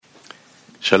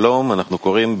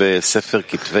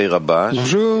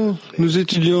Bonjour, nous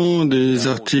étudions des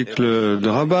articles de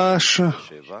Rabash,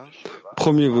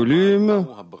 premier volume.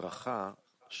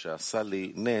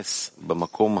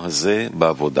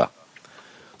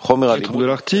 Titre de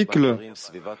l'article: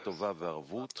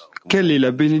 quelle est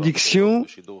la bénédiction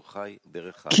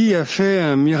qui a fait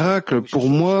un miracle pour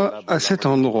moi à cet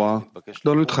endroit,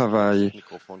 dans le travail?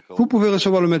 Vous pouvez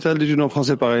recevoir le matériel d'études en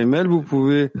français par email, vous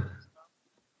pouvez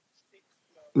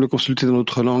le consulter dans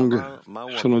notre langue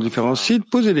sur nos différents sites,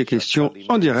 poser des questions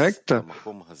en direct.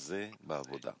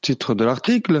 Titre de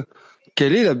l'article: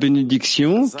 quelle est la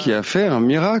bénédiction qui a fait un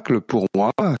miracle pour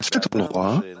moi à cet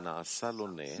endroit,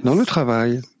 dans le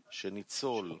travail?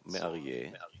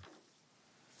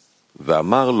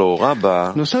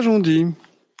 Nos sages ont dit: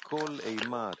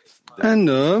 un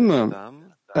homme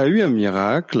a eu un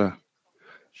miracle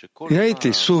et a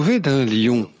été sauvé d'un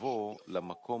lion.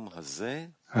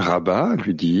 Rabat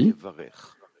lui dit: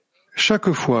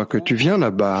 chaque fois que tu viens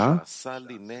là-bas,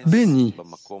 bénis.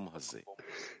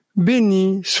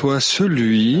 Béni soit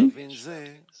celui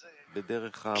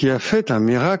qui a fait un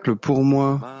miracle pour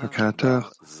moi, le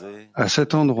Créateur, à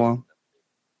cet endroit.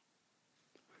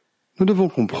 Nous devons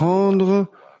comprendre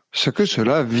ce que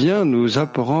cela vient nous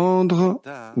apprendre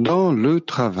dans le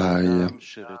travail.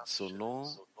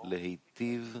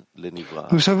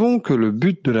 Nous savons que le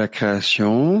but de la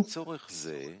création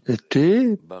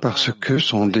était parce que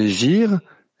son désir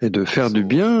est de faire du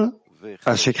bien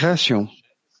à ses créations.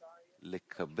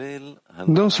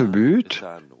 Dans ce but,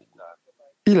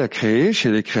 il a créé chez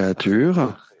les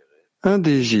créatures un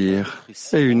désir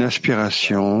et une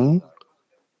aspiration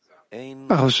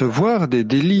à recevoir des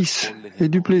délices et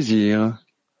du plaisir.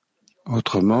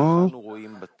 Autrement,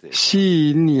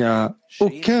 s'il n'y a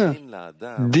aucun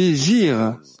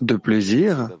désir de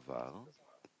plaisir,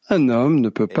 un homme ne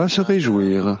peut pas se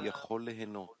réjouir.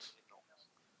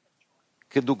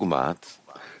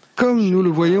 Comme nous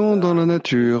le voyons dans la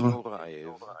nature,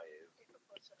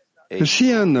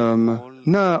 si un homme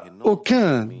n'a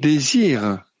aucun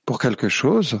désir pour quelque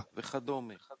chose,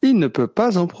 il ne peut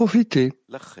pas en profiter.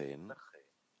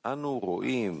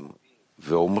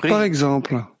 Par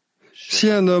exemple,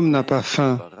 si un homme n'a pas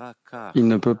faim, il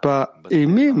ne peut pas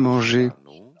aimer manger,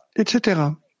 etc.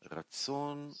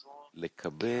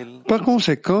 Par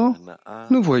conséquent,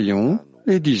 nous voyons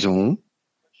et disons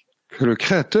que le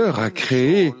Créateur a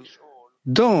créé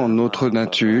dans notre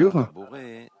nature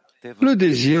le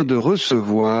désir de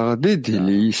recevoir des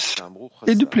délices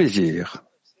et du plaisir.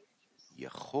 Nous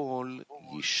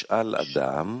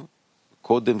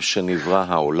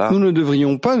ne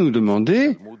devrions pas nous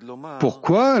demander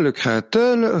pourquoi le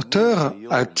Créateur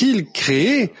a-t-il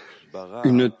créé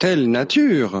une telle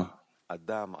nature,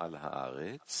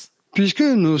 puisque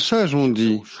nos sages ont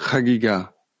dit,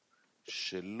 Chagiga,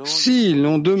 si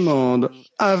l'on demande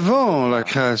avant la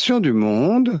création du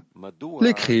monde,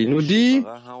 l'écrit nous dit: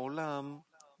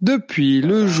 depuis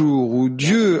le jour où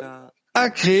Dieu a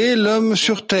créé l'homme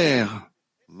sur terre.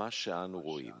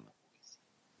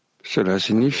 Cela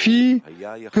signifie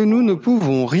que nous ne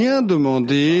pouvons rien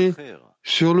demander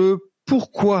sur le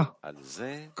pourquoi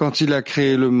quand il a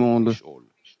créé le monde.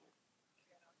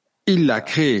 Il l'a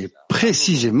créé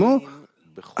précisément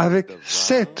avec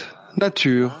cette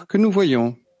nature que nous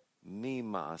voyons.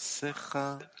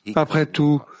 Après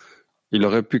tout, il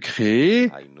aurait pu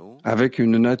créer avec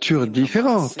une nature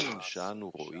différente.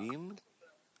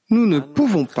 Nous ne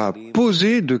pouvons pas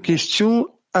poser de questions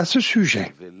à ce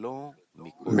sujet.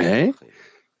 Mais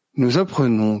nous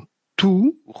apprenons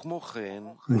tout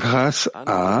grâce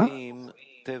à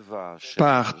 «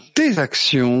 par tes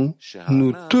actions,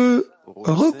 nous te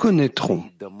reconnaîtrons ».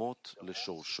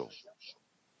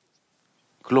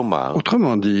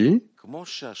 Autrement dit,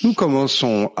 nous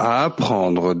commençons à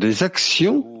apprendre des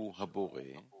actions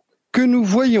que nous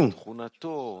voyons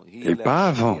et pas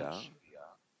avant.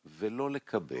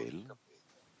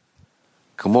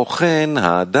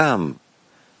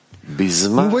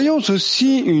 Nous voyons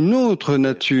aussi une autre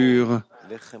nature,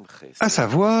 à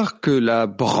savoir que la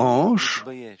branche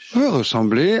veut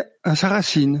ressembler à sa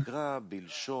racine.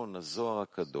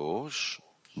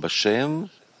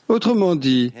 Autrement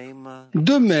dit,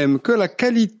 de même que la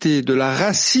qualité de la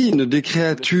racine des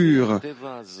créatures,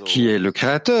 qui est le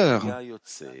Créateur,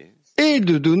 est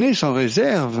de donner sans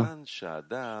réserve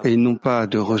et non pas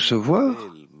de recevoir,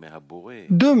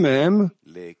 de même,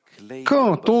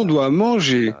 quand on doit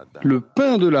manger le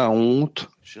pain de la honte,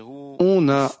 on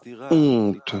a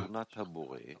honte.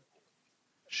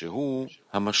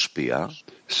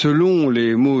 Selon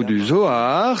les mots du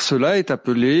Zohar, cela est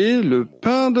appelé le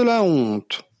pain de la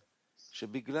honte.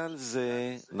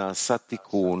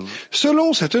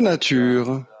 Selon cette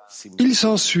nature, il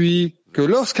s'ensuit que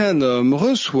lorsqu'un homme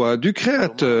reçoit du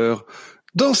Créateur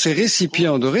dans ses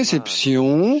récipients de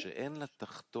réception,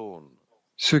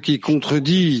 ce qui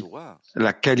contredit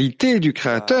la qualité du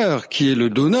Créateur qui est le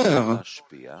donneur,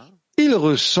 il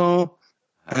ressent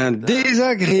un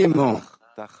désagrément.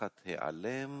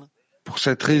 Pour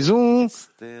cette raison,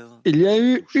 il y a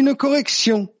eu une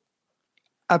correction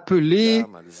appelée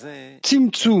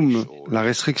Tzimtzum, la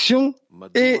restriction,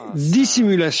 et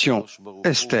dissimulation,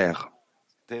 Esther,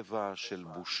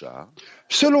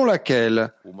 selon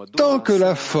laquelle, tant que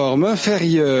la forme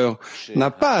inférieure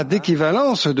n'a pas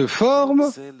d'équivalence de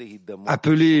forme,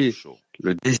 appelée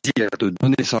le désir de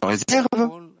donner sans réserve,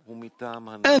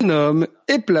 un homme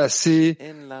est placé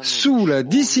sous la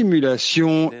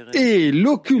dissimulation et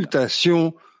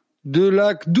l'occultation de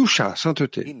la Kdusha,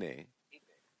 sainteté.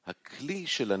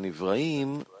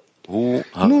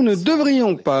 Nous ne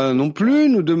devrions pas non plus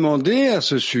nous demander à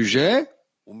ce sujet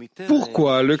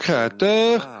pourquoi le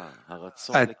Créateur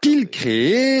a-t-il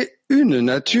créé une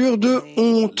nature de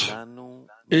honte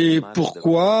et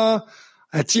pourquoi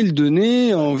a-t-il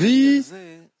donné envie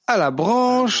à la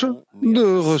branche de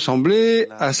ressembler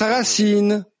à sa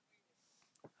racine.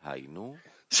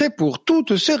 C'est pour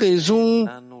toutes ces raisons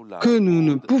que nous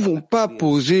ne pouvons pas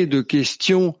poser de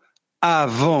questions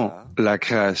avant la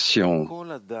création.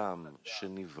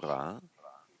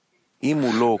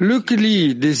 Le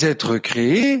cli des êtres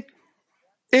créés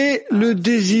est le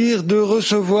désir de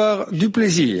recevoir du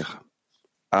plaisir.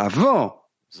 Avant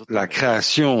la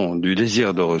création du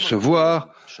désir de recevoir,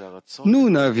 nous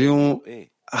n'avions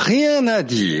rien à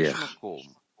dire.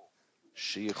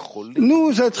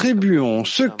 Nous attribuons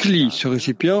ce cli, ce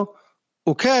récipient,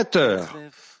 au Créateur,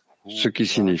 ce qui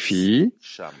signifie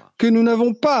que nous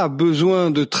n'avons pas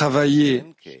besoin de travailler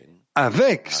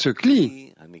avec ce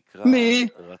cli, mais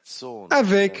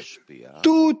avec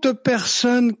toute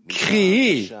personne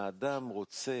créée.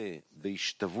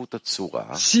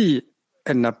 Si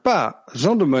elle n'a pas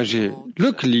endommagé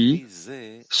le cli,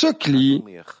 ce cli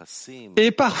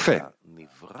est parfait.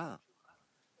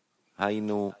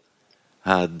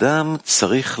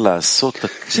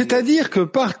 C'est-à-dire que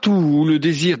partout où le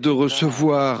désir de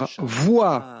recevoir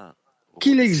voit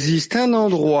qu'il existe un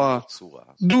endroit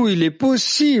d'où il est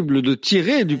possible de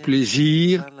tirer du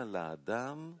plaisir,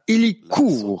 il y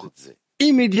court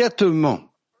immédiatement.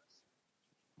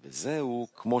 Ce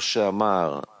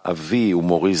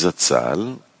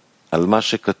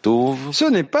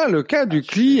n'est pas le cas du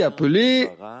cli appelé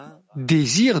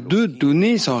désir de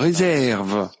donner sans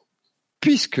réserve,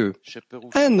 puisque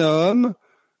un homme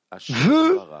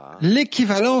veut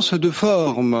l'équivalence de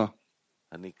forme,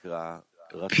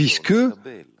 puisque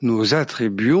nous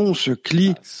attribuons ce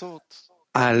cli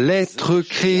à l'être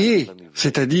créé,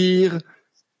 c'est-à-dire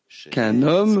qu'un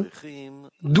homme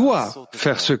doit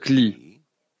faire ce cli,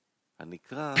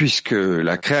 puisque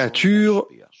la créature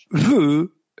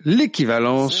veut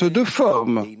l'équivalence de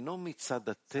forme.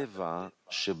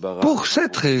 Pour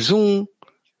cette raison,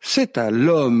 c'est à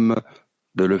l'homme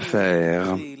de le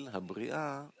faire.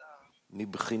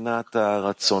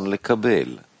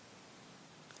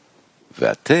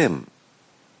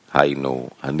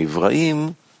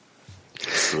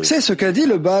 C'est ce qu'a dit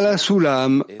le Baal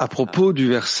HaSulam à propos du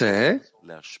verset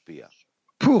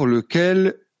pour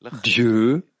lequel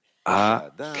Dieu a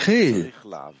créé.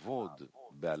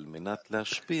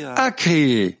 A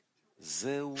créé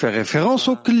fait référence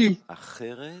au cli,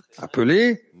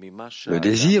 appelé le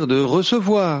désir de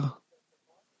recevoir.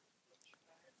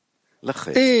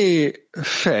 Et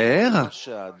faire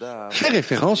fait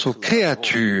référence aux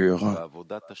créatures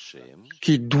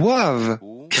qui doivent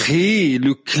créer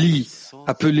le cli,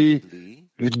 appelé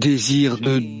le désir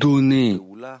de donner.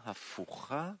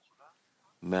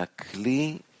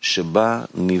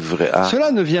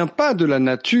 Cela ne vient pas de la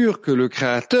nature que le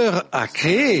Créateur a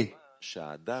créée.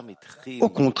 Au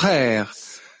contraire,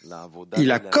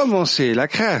 il a commencé la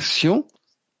création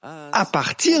à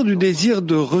partir du désir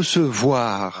de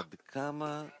recevoir.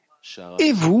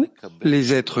 Et vous,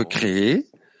 les êtres créés,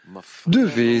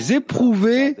 devez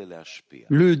éprouver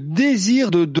le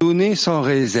désir de donner sans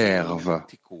réserve.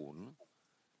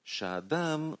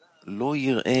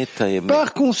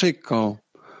 Par conséquent,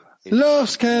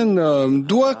 lorsqu'un homme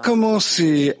doit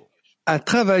commencer à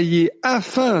travailler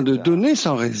afin de donner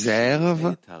sans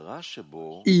réserve,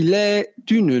 il est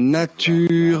d'une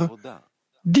nature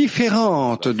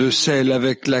différente de celle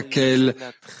avec laquelle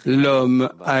l'homme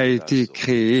a été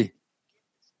créé.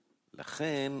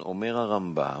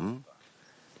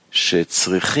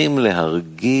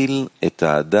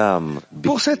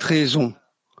 Pour cette raison,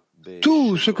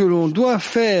 tout ce que l'on doit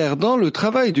faire dans le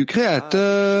travail du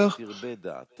Créateur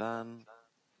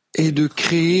est de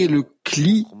créer le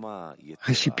cli,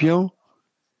 récipient,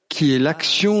 qui est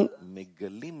l'action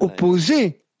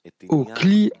opposée au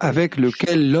cli avec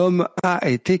lequel l'homme a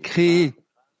été créé.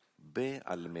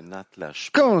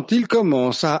 Quand il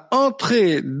commence à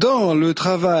entrer dans le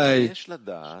travail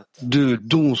de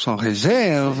don sans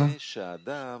réserve,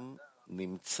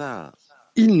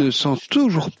 il ne sent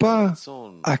toujours pas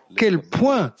à quel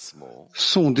point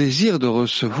son désir de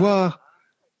recevoir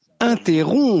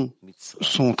interrompt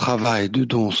son travail de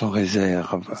don sans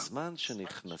réserve.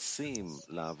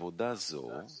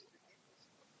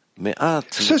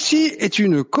 Ceci est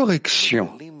une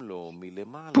correction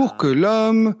pour que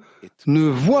l'homme ne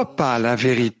voit pas la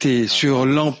vérité sur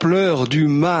l'ampleur du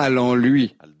mal en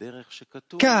lui,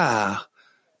 car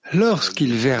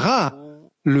lorsqu'il verra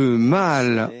le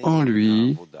mal en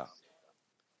lui,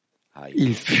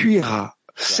 il fuira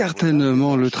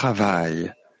certainement le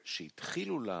travail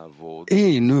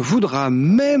et ne voudra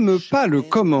même pas le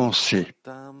commencer.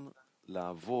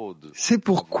 C'est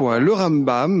pourquoi le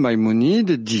Rambam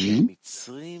Maïmonide dit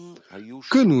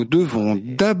que nous devons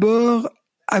d'abord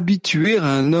habituer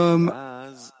un homme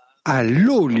à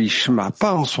l'eau lishma,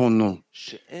 pas en son nom,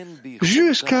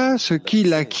 jusqu'à ce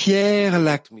qu'il acquiert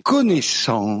la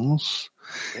connaissance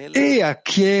et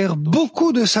acquiert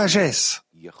beaucoup de sagesse.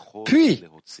 Puis,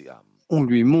 on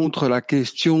lui montre la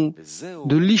question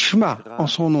de l'ishma en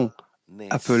son nom,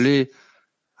 appelé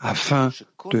afin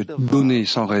de donner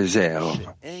sans réserve.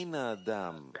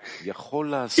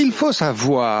 Il faut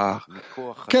savoir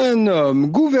qu'un homme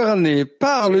gouverné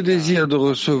par le désir de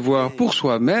recevoir pour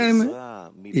soi-même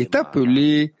est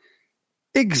appelé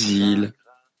exil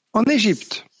en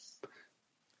Égypte.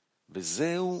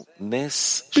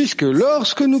 Puisque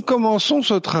lorsque nous commençons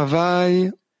ce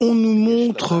travail, on nous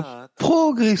montre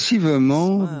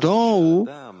progressivement d'en haut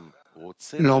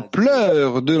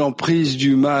l'ampleur de l'emprise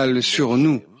du mal sur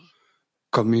nous,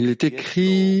 comme il est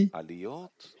écrit,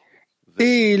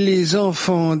 et les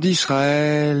enfants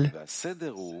d'Israël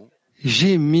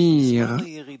gémirent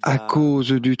à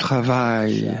cause du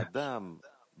travail.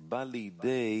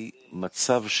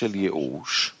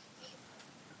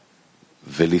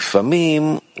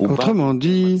 Autrement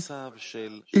dit,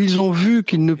 ils ont vu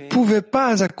qu'ils ne pouvaient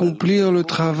pas accomplir le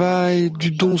travail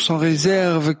du don sans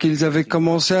réserve qu'ils avaient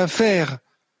commencé à faire,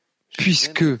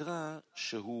 puisque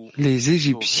les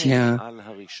Égyptiens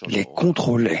les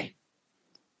contrôlaient.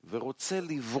 À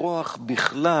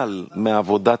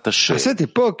cette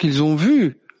époque, ils ont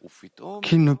vu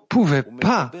qu'ils ne pouvaient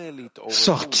pas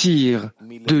sortir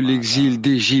de l'exil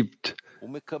d'Égypte,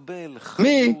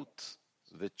 mais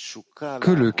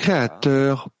que le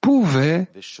Créateur pouvait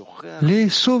les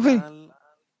sauver.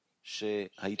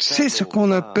 C'est ce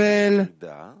qu'on appelle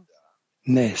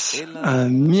Nes, un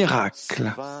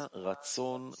miracle.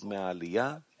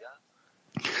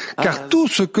 Car tout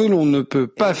ce que l'on ne peut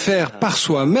pas faire par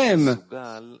soi-même,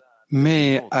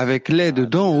 mais avec l'aide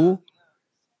d'en haut,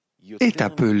 est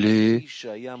appelé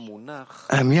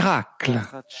un miracle.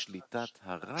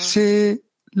 C'est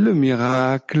le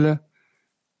miracle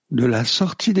de la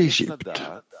sortie d'Égypte.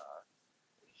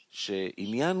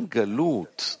 Nous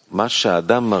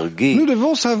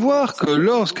devons savoir que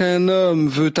lorsqu'un homme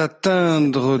veut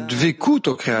atteindre dvekut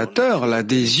au Créateur,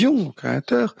 l'adhésion au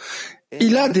Créateur,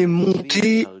 il a des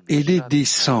montées et des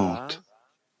descentes.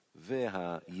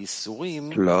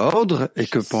 L'ordre est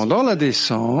que pendant la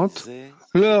descente,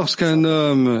 lorsqu'un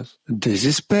homme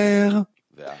désespère,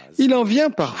 il en vient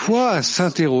parfois à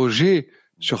s'interroger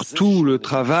sur tout le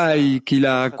travail qu'il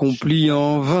a accompli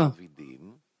en vain.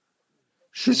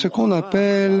 C'est ce qu'on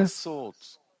appelle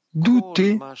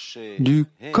douter du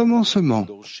commencement.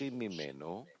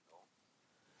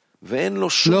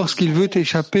 Lorsqu'il veut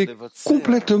échapper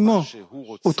complètement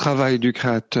au travail du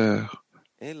Créateur.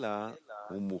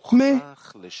 Mais,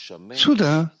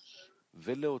 soudain,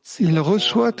 il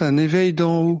reçoit un éveil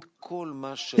d'en haut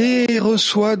et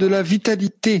reçoit de la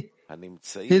vitalité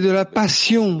et de la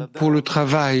passion pour le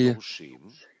travail.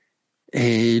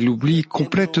 Et il oublie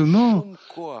complètement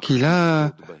qu'il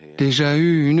a déjà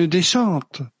eu une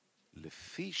descente.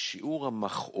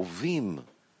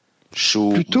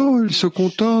 Plutôt, il se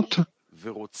contente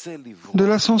de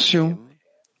l'ascension.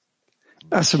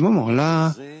 À ce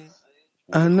moment-là,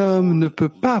 un homme ne peut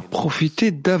pas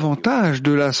profiter davantage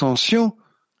de l'ascension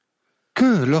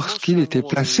que lorsqu'il était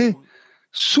placé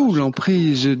sous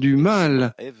l'emprise du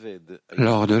mal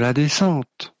lors de la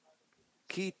descente.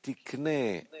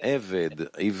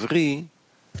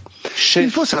 Il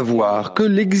faut savoir que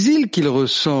l'exil qu'il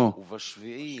ressent,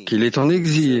 qu'il est en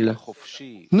exil,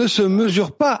 ne se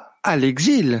mesure pas à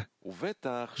l'exil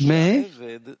mais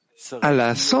à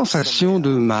la sensation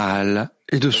de mal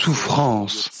et de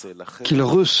souffrance qu'il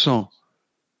ressent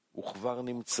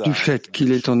du fait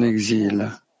qu'il est en exil.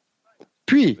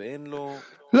 Puis,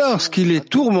 lorsqu'il est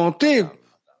tourmenté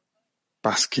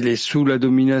parce qu'il est sous la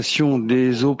domination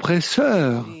des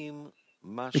oppresseurs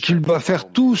et qu'il doit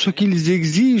faire tout ce qu'ils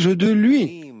exigent de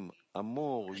lui,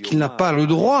 qu'il n'a pas le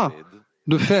droit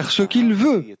de faire ce qu'il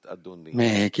veut,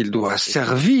 mais qu'il doit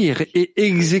servir et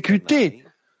exécuter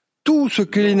tout ce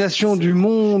que les nations du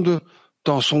monde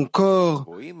dans son corps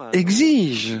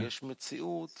exigent.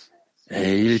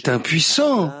 Et il est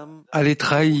impuissant à les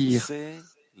trahir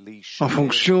en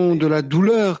fonction de la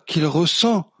douleur qu'il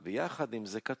ressent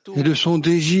et de son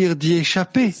désir d'y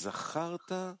échapper.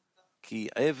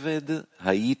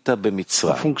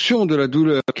 En fonction de la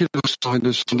douleur qu'il ressent et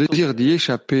de son désir d'y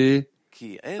échapper,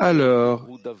 alors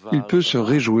il peut se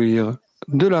réjouir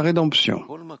de la rédemption.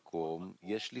 Comme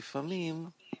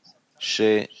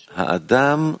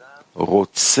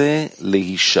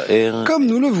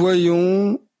nous le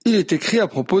voyons, il est écrit à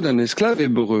propos d'un esclave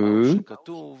hébreu: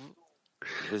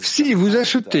 si vous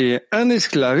achetez un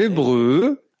esclave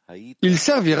hébreu, il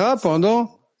servira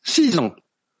pendant 6 ans.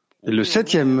 Et le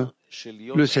septième,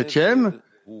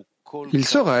 il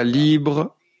sera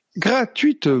libre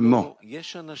gratuitement.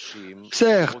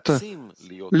 Certes,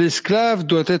 l'esclave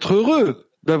doit être heureux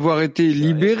d'avoir été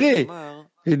libéré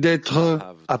et d'être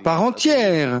à part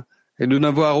entière et de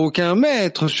n'avoir aucun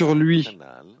maître sur lui.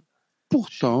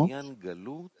 Pourtant,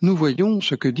 nous voyons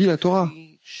ce que dit la Torah.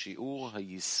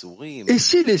 Et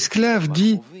si l'esclave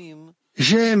dit «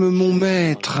 J'aime mon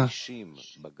maître,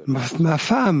 ma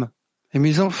femme et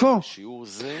mes enfants,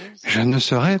 je ne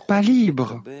serai pas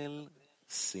libre ».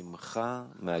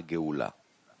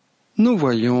 Nous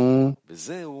voyons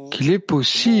qu'il est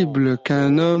possible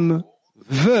qu'un homme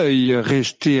veuille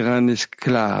rester un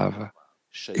esclave.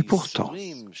 Et pourtant,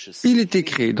 il est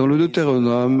écrit dans le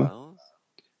Deutéronome: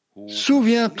 «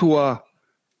 Souviens-toi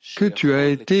que tu as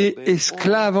été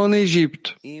esclave en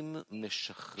Égypte ».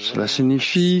 Cela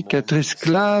signifie qu'être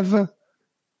esclave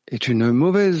est une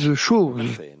mauvaise chose.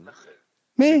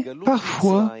 Mais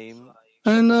parfois,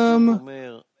 un homme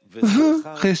veut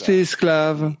rester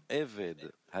esclave.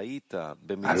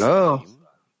 Alors,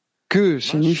 que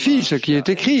signifie ce qui est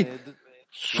écrit?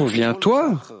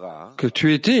 Souviens-toi que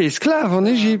tu étais esclave en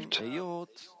Égypte.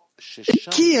 Et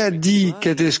qui a dit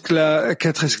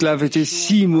qu'être esclave était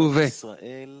si mauvais?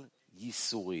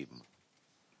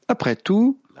 Après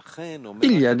tout,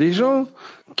 il y a des gens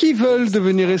qui veulent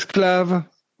devenir esclaves,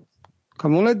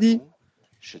 comme on l'a dit.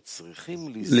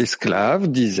 L'esclave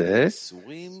disait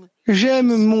 «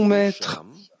 J'aime mon maître ».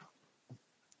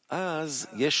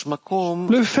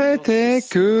 Le fait est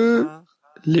que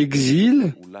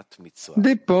l'exil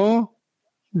dépend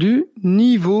du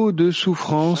niveau de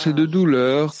souffrance et de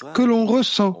douleur que l'on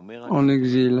ressent en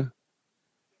exil.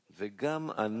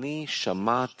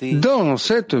 Dans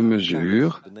cette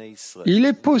mesure, il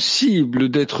est possible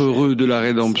d'être heureux de la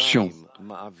rédemption.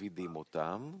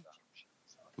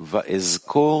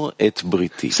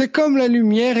 C'est comme la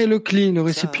lumière et le cli, le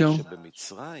récipient.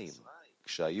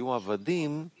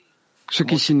 Ce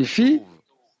qui signifie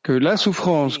que la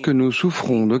souffrance que nous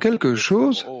souffrons de quelque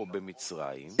chose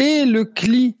est le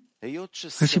cli,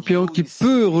 récipient qui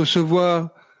peut recevoir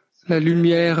la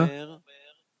lumière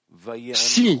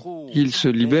si il se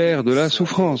libère de la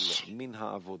souffrance.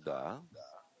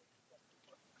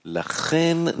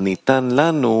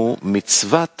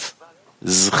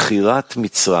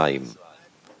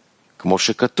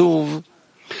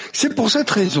 C'est pour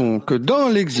cette raison que dans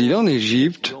l'exil en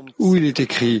Égypte, où il est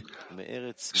écrit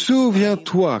 «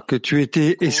 Souviens-toi que tu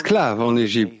étais esclave en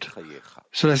Égypte »,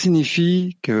 cela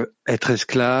signifie que être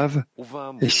esclave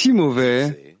est si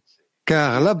mauvais,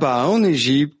 car là-bas en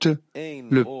Égypte,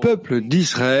 le peuple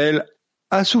d'Israël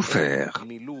a souffert.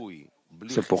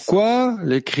 C'est pourquoi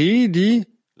l'écrit dit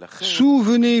 «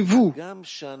 Souvenez-vous »,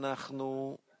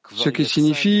 ce qui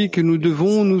signifie que nous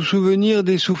devons nous souvenir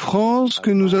des souffrances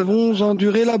que nous avons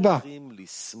endurées là-bas,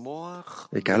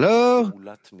 et qu'alors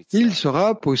il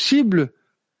sera possible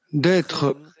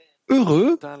d'être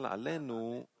heureux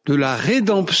de la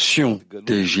rédemption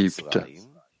d'Égypte.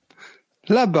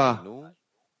 Là-bas,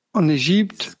 en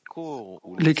Égypte,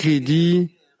 l'écrit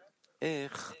dit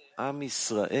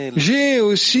 « J'ai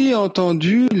aussi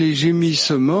entendu les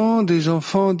gémissements des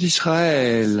enfants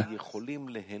d'Israël,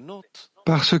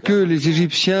 parce que les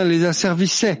Égyptiens les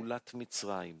asservissaient,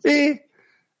 et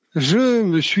je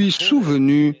me suis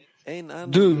souvenu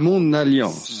de mon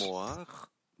alliance. »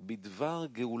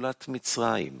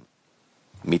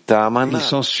 Il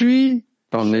s'ensuit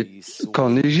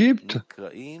qu'en Égypte,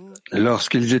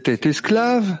 lorsqu'ils étaient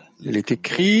esclaves, il est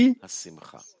écrit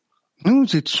 «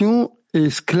 Nous étions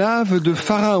esclaves de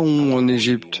Pharaon en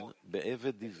Égypte »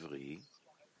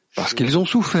 parce qu'ils ont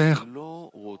souffert.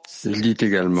 Il dit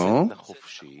également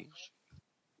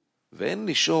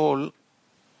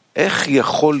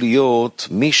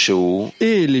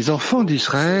et les enfants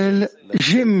d'Israël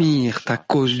gémirent à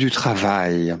cause du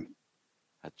travail.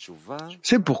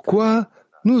 C'est pourquoi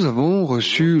nous avons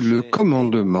reçu le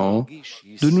commandement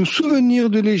de nous souvenir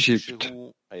de l'Égypte.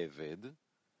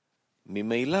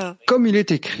 Comme il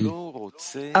est écrit,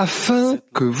 afin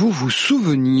que vous vous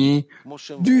souveniez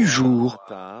du jour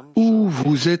où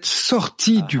vous êtes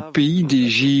sortis du pays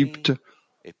d'Égypte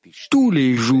tous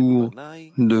les jours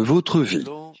de votre vie.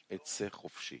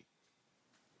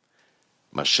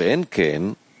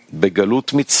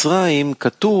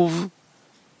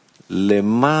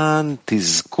 למען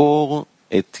תזכור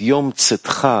את יום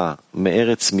צאתך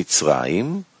מארץ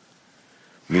מצרים,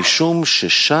 משום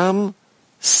ששם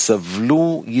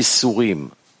סבלו ייסורים.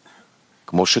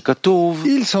 כמו שכתוב,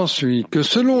 il s'ensuit que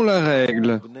selon la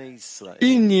règle,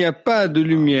 il n'y a pas de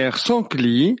lumière sans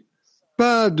cli,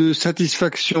 pas de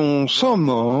satisfaction sans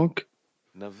manque,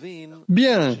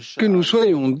 bien que nous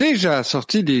soyons déjà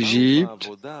sortis d'Égypte,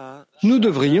 nous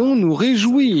devrions nous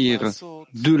réjouir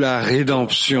de la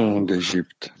rédemption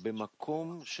d'Égypte.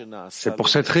 C'est pour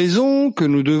cette raison que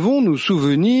nous devons nous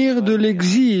souvenir de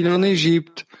l'exil en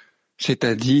Égypte,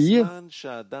 c'est-à-dire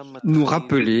nous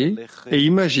rappeler et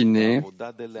imaginer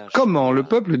comment le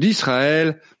peuple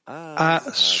d'Israël a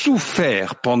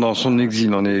souffert pendant son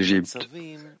exil en Égypte.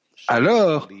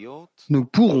 Alors, nous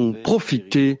pourrons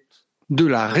profiter de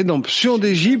la rédemption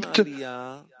d'Égypte,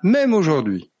 même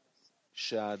aujourd'hui.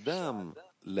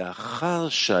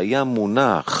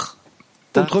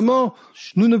 Autrement,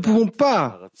 nous ne pouvons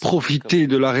pas profiter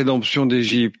de la rédemption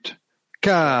d'Égypte,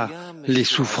 car les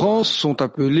souffrances sont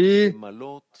appelées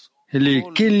les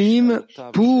kélim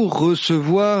pour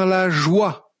recevoir la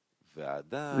joie,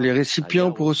 les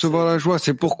récipients pour recevoir la joie.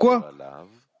 C'est pourquoi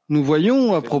nous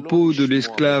voyons à propos de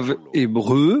l'esclave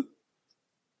hébreu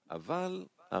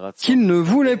qu'il ne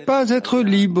voulait pas être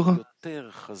libre.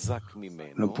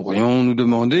 Nous pourrions nous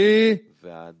demander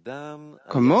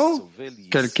comment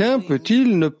quelqu'un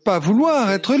peut-il ne pas vouloir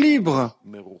être libre?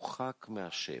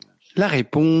 La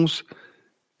réponse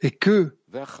est que,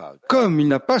 comme il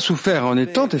n'a pas souffert en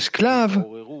étant esclave,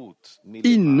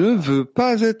 il ne veut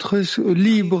pas être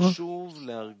libre.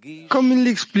 Comme il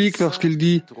l'explique lorsqu'il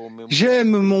dit «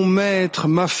 J'aime mon maître,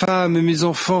 ma femme et mes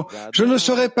enfants, je ne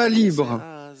serai pas libre ».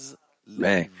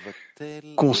 Mais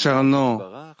concernant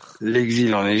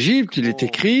l'exil en Égypte, il est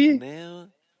écrit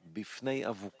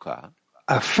 «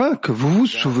 Afin que vous vous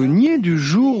souveniez du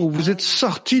jour où vous êtes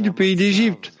sortis du pays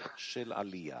d'Égypte ».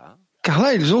 Car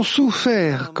là, ils ont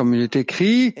souffert, comme il est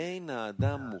écrit,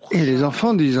 et les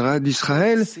enfants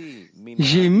d'Israël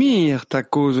gémirent à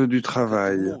cause du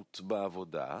travail.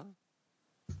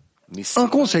 En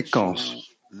conséquence,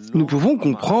 nous pouvons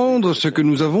comprendre ce que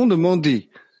nous avons demandé.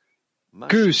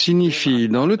 Que signifie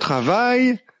dans le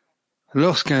travail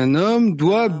lorsqu'un homme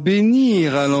doit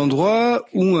bénir à l'endroit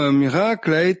où un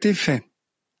miracle a été fait?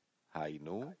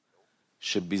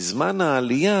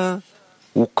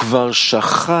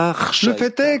 Le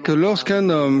fait est que lorsqu'un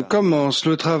homme commence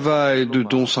le travail de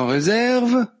don sans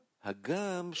réserve,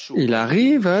 il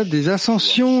arrive à des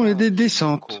ascensions et des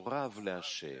descentes.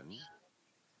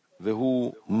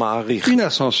 Une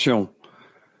ascension,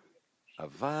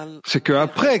 c'est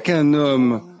qu'après qu'un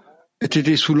homme ait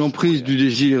été sous l'emprise du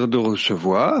désir de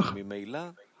recevoir,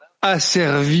 a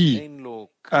servi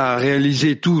à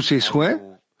réaliser tous ses souhaits,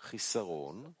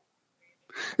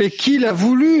 et qu'il a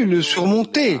voulu le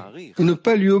surmonter et ne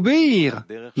pas lui obéir,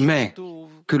 mais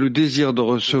que le désir de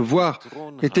recevoir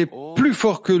était plus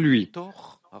fort que lui.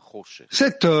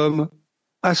 Cet homme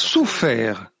a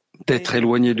souffert d'être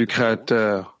éloigné du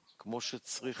Créateur.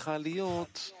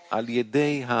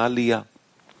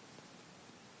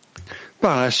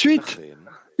 Par la suite,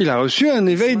 il a reçu un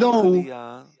éveil d'en haut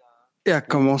et a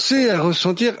commencé à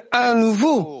ressentir à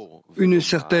nouveau une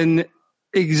certaine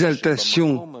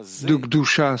exaltation de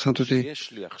Gdusha, sainteté.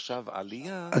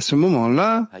 À ce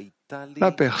moment-là,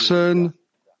 la personne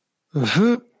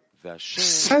veut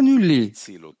s'annuler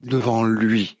devant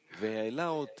lui,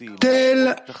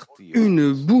 telle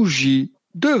une bougie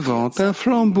devant un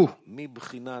flambeau.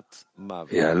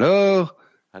 Et alors,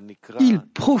 il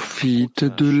profite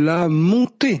de la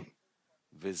montée.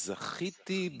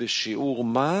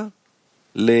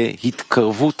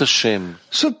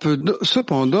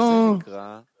 Cependant,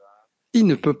 il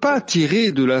ne peut pas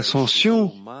tirer de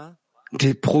l'ascension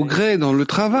des progrès dans le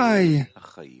travail.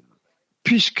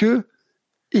 puisque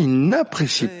il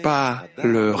n'apprécie pas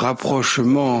le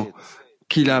rapprochement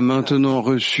qu'il a maintenant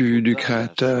reçu du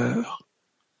Créateur,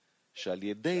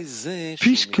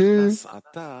 puisque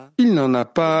il n'en a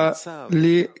pas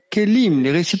les kélim,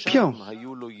 les récipients.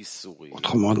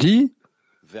 Autrement dit,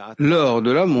 lors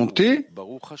de la montée,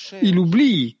 il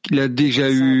oublie qu'il a déjà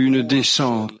eu une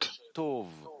descente.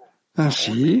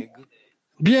 Ainsi,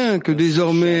 bien que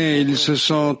désormais il se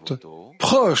sente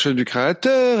proche du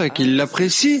Créateur et qu'il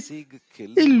l'apprécie,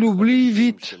 il l'oublie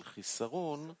vite.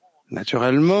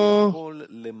 Naturellement,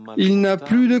 il n'a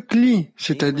plus de cli,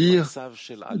 c'est-à-dire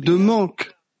de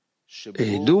manque.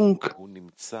 Et donc,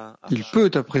 il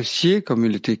peut apprécier, comme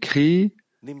il est écrit,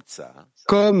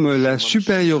 comme la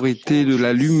supériorité de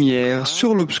la lumière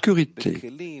sur l'obscurité.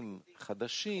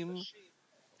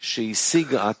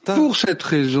 Pour cette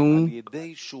raison,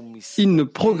 il ne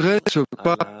progresse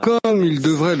pas comme il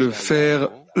devrait le faire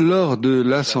lors de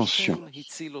l'ascension.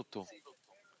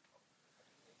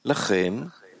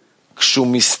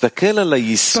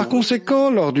 Par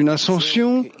conséquent, lors d'une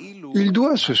ascension, il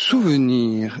doit se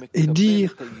souvenir et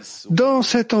dire « Dans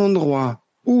cet endroit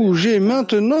où j'ai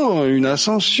maintenant une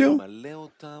ascension,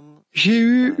 j'ai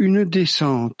eu une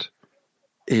descente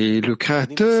et le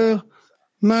Créateur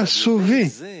m'a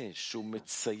sauvé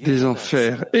des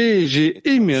enfers et j'ai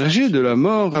émergé de la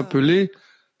mort appelée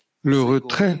le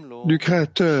retrait du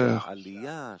Créateur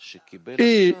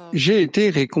et j'ai été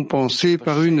récompensé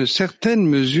par une certaine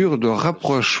mesure de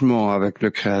rapprochement avec le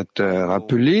Créateur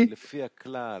appelée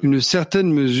une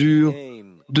certaine mesure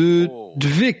de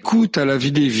dvekut à la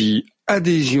vie des vies,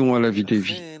 adhésion à la vie des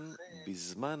vies.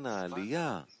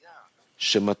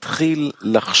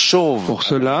 Pour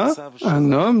cela,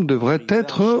 un homme devrait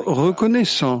être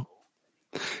reconnaissant,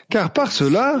 car par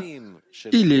cela,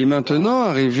 il est maintenant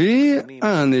arrivé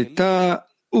à un état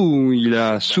où il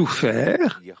a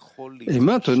souffert et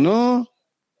maintenant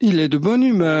il est de bonne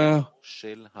humeur,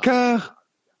 car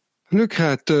le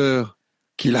Créateur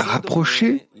qui l'a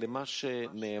rapproché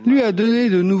lui a donné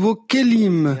de nouveaux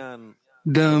kélim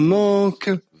d'un manque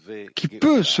qui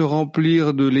peut se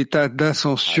remplir de l'état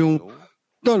d'ascension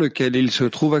dans lequel il se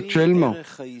trouve actuellement.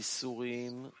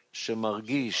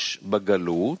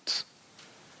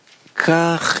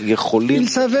 Il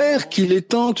s'avère qu'il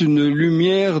étend une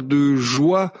lumière de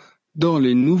joie dans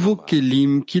les nouveaux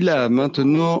kélim qu'il a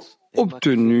maintenant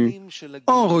obtenus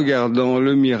en regardant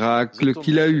le miracle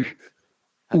qu'il a eu,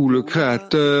 où le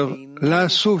Créateur l'a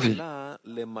sauvé.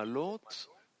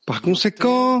 Par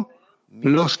conséquent,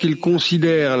 lorsqu'il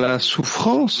considère la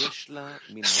souffrance,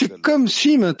 c'est comme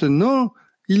si maintenant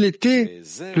il était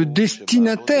le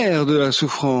destinataire de la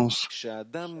souffrance.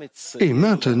 Et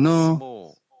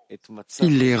maintenant,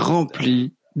 il est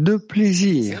rempli de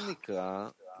plaisir.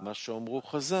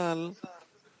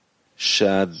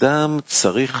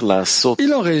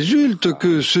 Il en résulte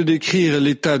que se décrire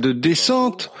l'état de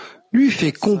descente lui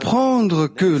fait comprendre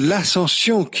que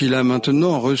l'ascension qu'il a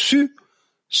maintenant reçue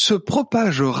se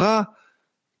propagera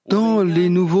dans les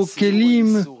nouveaux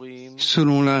kélim.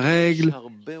 Selon la règle,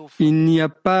 il n'y a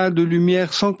pas de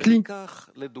lumière sans cli.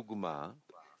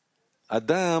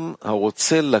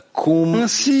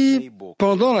 Ainsi,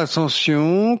 pendant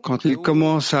l'ascension, quand il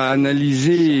commence à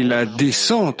analyser la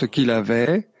descente qu'il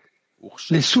avait,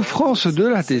 les souffrances de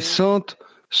la descente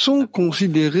sont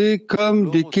considérées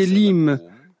comme des kélim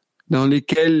dans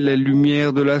lesquels la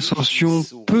lumière de l'ascension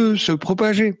peut se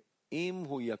propager.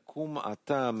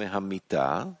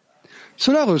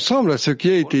 Cela ressemble à ce qui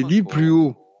a été dit plus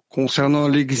haut concernant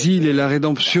l'exil et la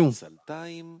rédemption,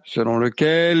 selon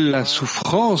lequel la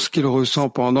souffrance qu'il ressent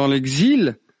pendant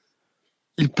l'exil,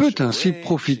 il peut ainsi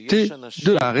profiter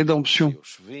de la rédemption.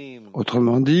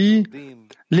 Autrement dit,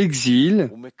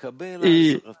 l'exil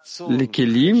et les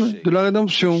kélim de la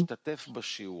rédemption.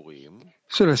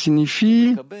 Cela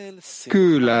signifie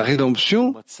que la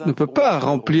rédemption ne peut pas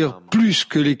remplir plus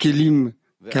que les kélim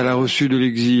qu'elle a reçus de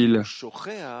l'exil.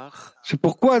 C'est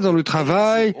pourquoi dans le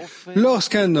travail,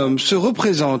 lorsqu'un homme se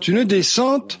représente une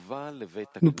descente,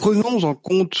 nous prenons en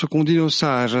compte ce qu'ont dit nos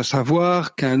sages, à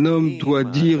savoir qu'un homme doit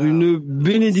dire une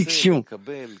bénédiction.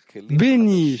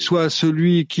 Béni soit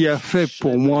celui qui a fait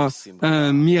pour moi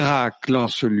un miracle en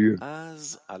ce lieu.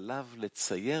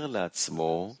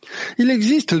 Il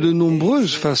existe de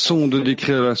nombreuses façons de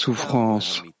décrire la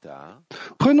souffrance.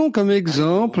 Prenons comme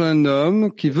exemple un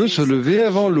homme qui veut se lever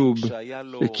avant l'aube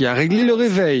et qui a réglé le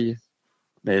réveil.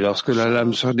 Mais lorsque la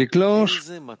lame se déclenche,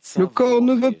 le corps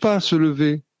ne veut pas se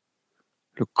lever.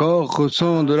 Le corps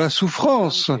ressent de la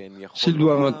souffrance s'il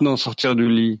doit maintenant sortir du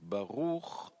lit.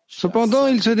 Cependant,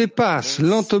 il se dépasse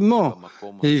lentement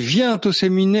et vient au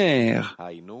séminaire.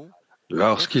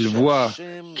 Lorsqu'il voit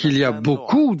qu'il y a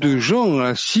beaucoup de gens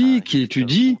assis qui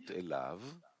étudient,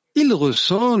 il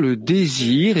ressent le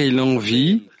désir et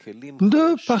l'envie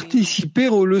de participer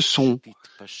aux leçons,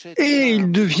 et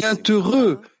il devient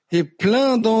heureux et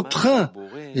plein d'entrain,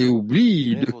 et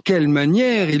oublie de quelle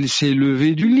manière il s'est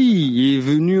levé du lit et est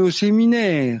venu au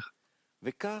séminaire.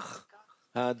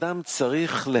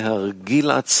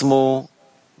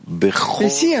 Et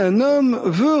si un homme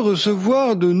veut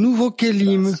recevoir de nouveaux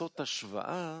kélim,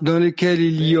 dans lesquels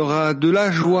il y aura de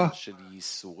la joie,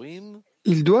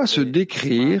 il doit se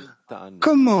décrire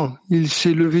comment il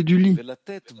s'est levé du lit,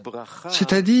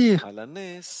 c'est-à-dire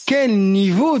quel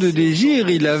niveau de désir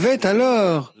il avait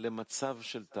alors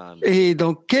et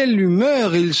dans quelle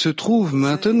humeur il se trouve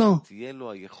maintenant.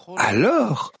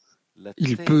 Alors,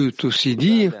 il peut aussi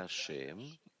dire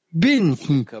 «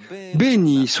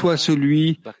 Béni soit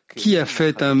celui qui a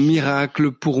fait un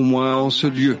miracle pour moi en ce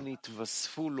lieu »,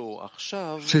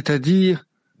 c'est-à-dire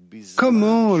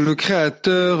comment le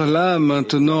Créateur l'a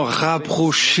maintenant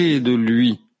rapproché de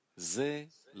lui.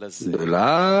 De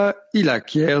là, il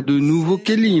acquiert de nouveaux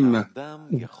kélim,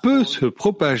 où peut se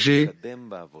propager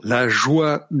la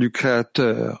joie du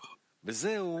Créateur, qui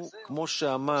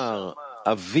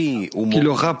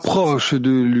le rapproche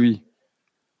de lui.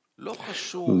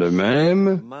 De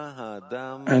même,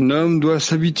 un homme doit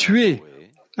s'habituer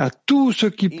à tout ce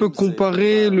qui peut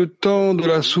comparer le temps de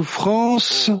la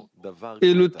souffrance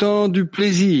et le temps du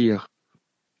plaisir,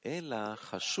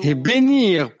 et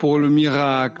bénir pour le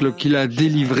miracle qu'il a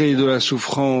délivré de la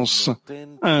souffrance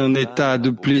à un état de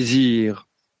plaisir.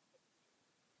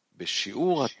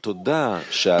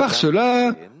 Par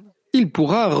cela, il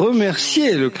pourra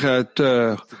remercier le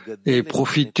Créateur et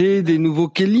profiter des nouveaux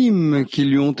kélim qui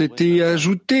lui ont été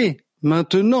ajoutés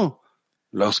maintenant,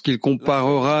 lorsqu'il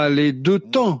comparera les deux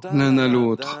temps l'un à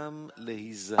l'autre.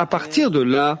 À partir de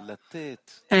là,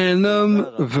 un homme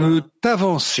veut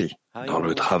avancer dans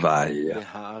le travail.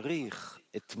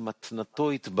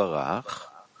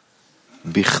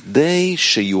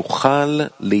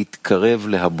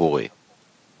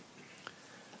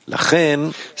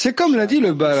 C'est comme l'a dit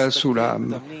le Baal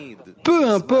HaSulam. Peu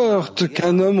importe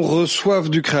qu'un homme reçoive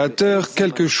du Créateur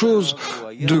quelque chose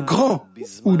de grand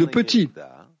ou de petit.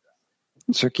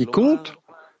 Ce qui compte,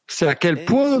 c'est à quel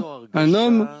point un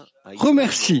homme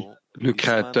remercie le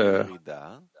Créateur.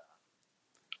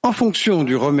 En fonction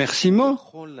du remerciement,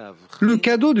 le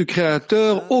cadeau du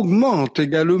Créateur augmente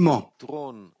également.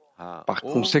 Par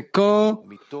conséquent,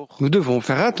 nous devons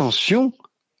faire attention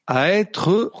à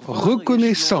être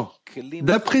reconnaissant,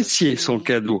 d'apprécier son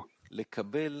cadeau,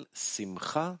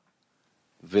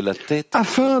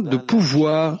 afin de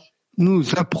pouvoir nous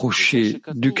approcher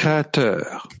du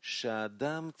Créateur.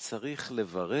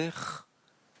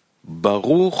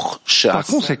 Par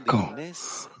conséquent,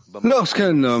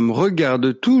 lorsqu'un homme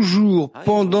regarde toujours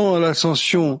pendant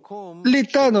l'ascension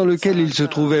l'état dans lequel il se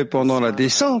trouvait pendant la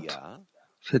descente,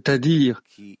 c'est-à-dire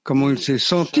comment il s'est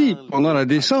senti pendant la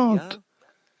descente,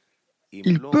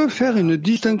 il peut faire une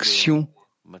distinction,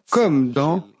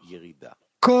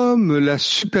 comme la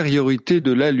supériorité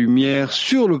de la lumière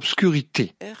sur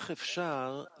l'obscurité.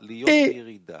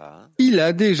 Et il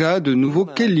a déjà de nouveaux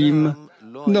kélim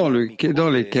dans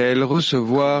lesquels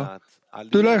recevoir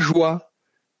de la joie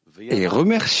et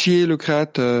remercier le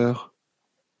Créateur.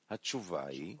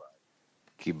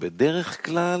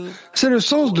 C'est le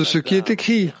sens de ce qui est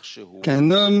écrit,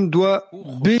 qu'un homme doit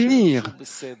bénir.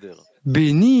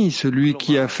 Béni celui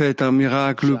qui a fait un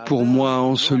miracle pour moi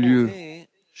en ce lieu.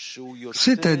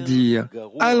 C'est-à-dire,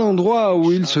 à l'endroit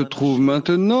où il se trouve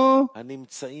maintenant,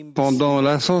 pendant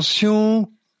l'ascension,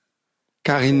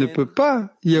 car il ne peut pas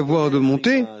y avoir de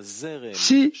montée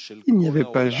si il n'y avait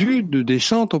pas eu de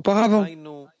descente auparavant.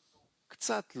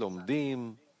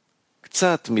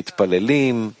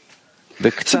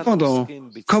 Cependant,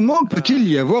 comment peut-il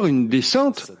y avoir une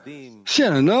descente si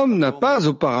un homme n'a pas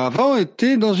auparavant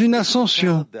été dans une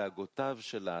ascension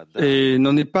et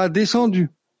n'en est pas descendu?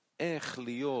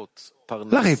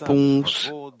 La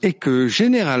réponse est que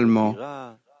généralement,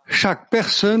 chaque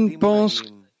personne pense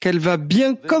qu'elle va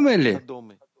bien comme elle est.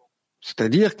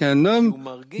 C'est-à-dire qu'un homme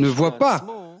ne voit pas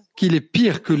qu'il est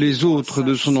pire que les autres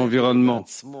de son environnement.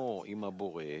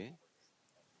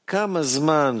 Par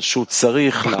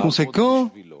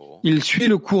conséquent, il suit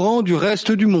le courant du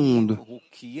reste du monde.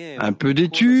 Un peu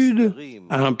d'études,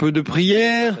 un peu de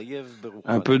prière,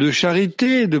 un peu de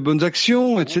charité, de bonnes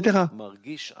actions, etc.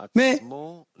 Mais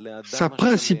sa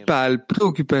principale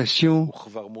préoccupation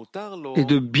est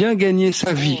de bien gagner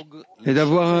sa vie et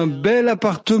d'avoir un bel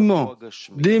appartement,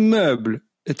 des meubles,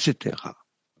 etc.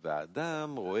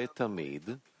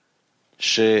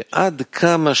 Il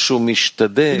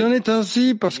en est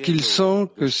ainsi parce qu'il sent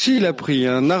que s'il a pris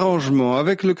un arrangement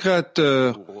avec le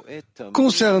Créateur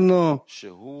concernant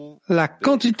la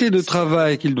quantité de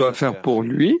travail qu'il doit faire pour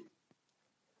lui,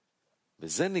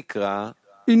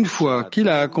 une fois qu'il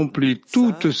a accompli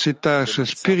toutes ses tâches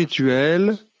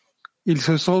spirituelles, il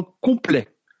se sent complet.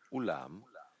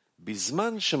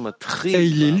 Et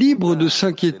il est libre de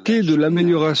s'inquiéter de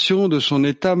l'amélioration de son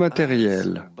état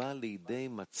matériel.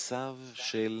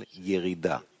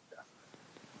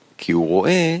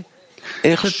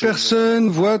 Cette personne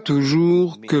voit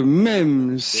toujours que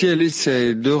même si elle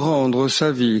essaie de rendre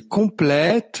sa vie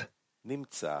complète,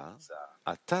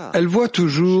 elle voit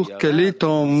toujours qu'elle est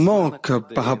en manque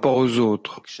par rapport aux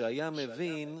autres.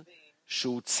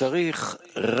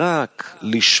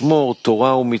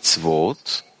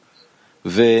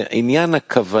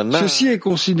 Ceci est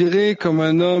considéré comme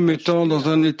un homme étant dans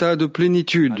un état de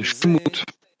plénitude.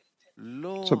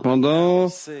 Cependant,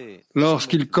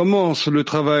 lorsqu'il commence le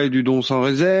travail du don sans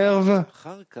réserve,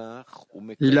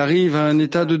 il arrive à un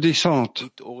état de descente,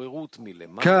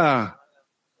 car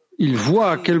il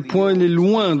voit à quel point il est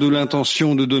loin de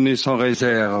l'intention de donner sans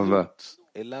réserve.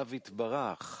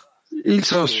 Il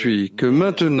s'ensuit que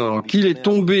maintenant qu'il est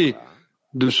tombé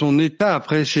de son état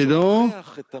précédent,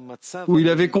 où il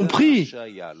avait compris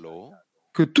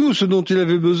que tout ce dont il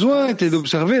avait besoin était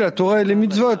d'observer la Torah et les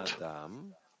mitzvot,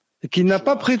 et qu'il n'a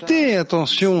pas prêté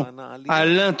attention à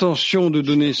l'intention de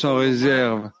donner sans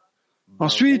réserve.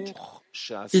 Ensuite,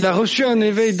 il a reçu un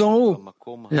éveil d'en haut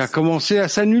et a commencé à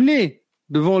s'annuler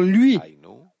devant lui,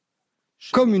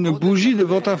 comme une bougie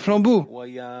devant un flambeau.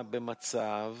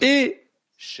 Et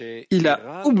il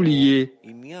a oublié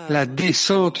la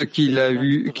descente qu'il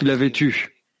avait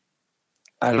eue.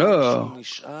 Alors,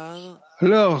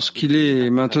 lorsqu'il est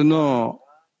maintenant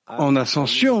en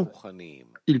ascension,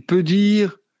 il peut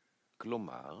dire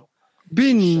 «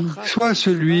 Béni soit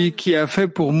celui qui a fait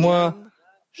pour moi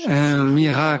un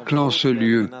miracle en ce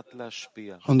lieu ».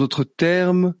 En d'autres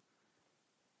termes,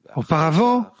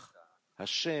 auparavant,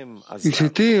 il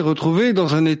s'était retrouvé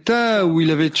dans un état où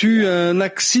il avait eu un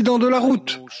accident de la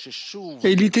route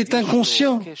et il était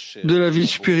inconscient de la vie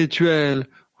spirituelle.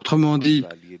 Autrement dit,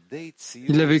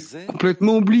 il avait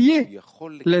complètement oublié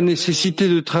la nécessité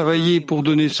de travailler pour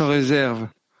donner sans réserve.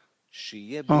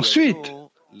 Ensuite,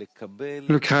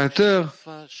 le Créateur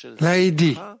l'a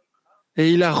aidé et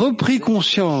il a repris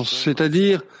conscience,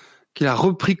 c'est-à-dire qu'il a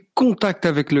repris contact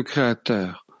avec le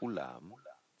Créateur.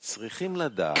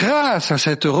 Grâce à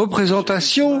cette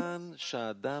représentation,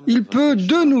 il peut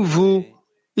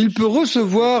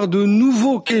recevoir de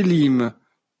nouveaux kélim,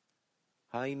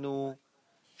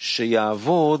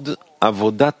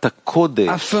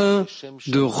 afin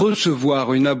de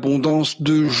recevoir une abondance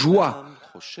de joie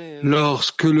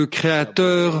lorsque le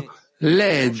Créateur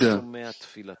l'aide.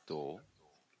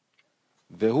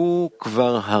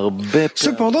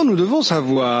 Cependant, nous devons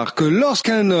savoir que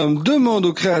lorsqu'un homme demande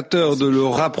au Créateur de le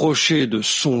rapprocher de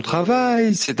son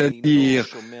travail, c'est-à-dire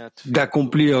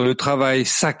d'accomplir le travail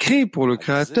sacré pour le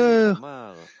Créateur,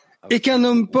 et qu'un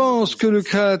homme pense que le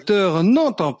Créateur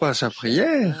n'entend pas sa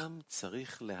prière,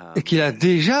 et qu'il a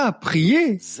déjà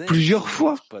prié plusieurs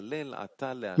fois,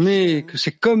 mais que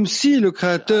c'est comme si le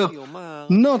Créateur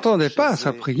n'entendait pas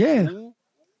sa prière,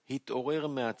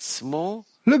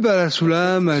 le Baal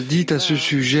HaSulam a dit à ce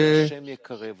sujet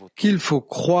qu'il faut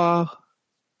croire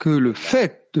que le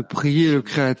fait de prier le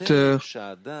Créateur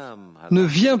ne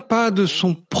vient pas de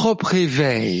son propre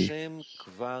éveil,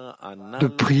 de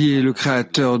prier le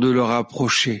Créateur de le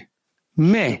rapprocher,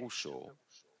 mais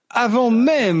avant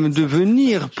même de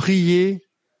venir prier,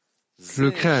 le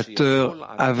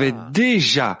Créateur avait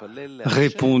déjà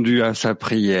répondu à sa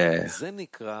prière.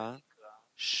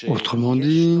 Autrement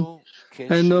dit,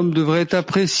 un homme devrait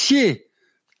apprécier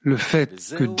le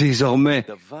fait que désormais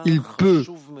il peut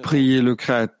prier le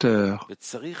Créateur.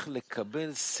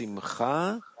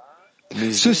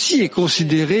 Ceci est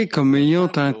considéré comme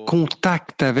ayant un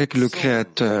contact avec le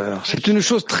Créateur. C'est une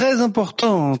chose très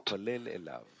importante.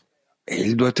 Et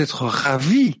il doit être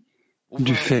ravi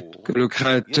du fait que le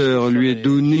Créateur lui ait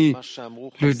donné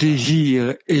le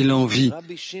désir et l'envie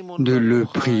de le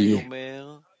prier.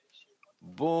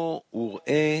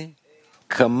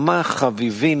 כמה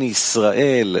חביבין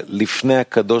ישראל לפני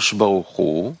הקדוש ברוך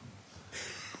הוא,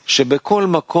 שבכל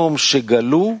מקום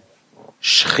שגלו,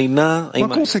 שכינה En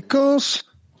conséquence,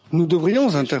 nous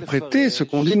devrions interpréter ce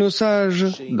qu'ont dit nos sages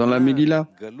dans la Megillah.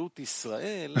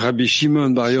 Rabbi Shimon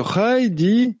Bar Yochai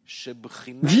dit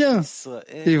 « Viens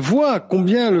et vois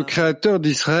combien le Créateur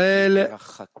d'Israël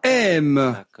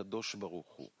aime,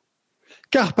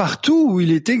 car partout où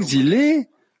il est exilé,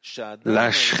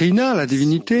 La Shrina, la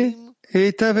divinité,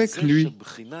 est avec lui.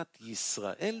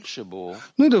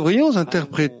 Nous devrions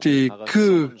interpréter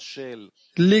que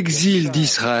l'exil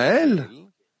d'Israël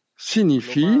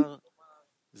signifie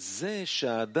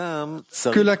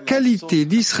que la qualité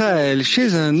d'Israël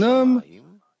chez un homme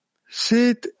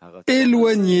s'est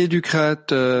éloignée du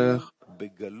Créateur.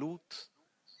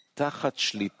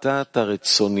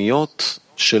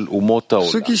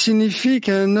 Ce qui signifie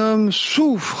qu'un homme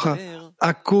souffre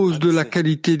à cause de la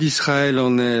qualité d'Israël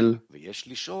en elle.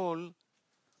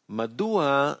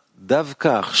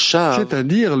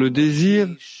 C'est-à-dire le désir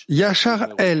Yachar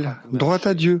El, droit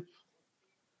à Dieu.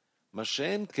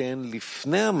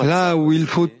 Là où il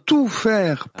faut tout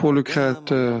faire pour le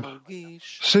Créateur,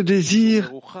 ce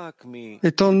désir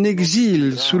est en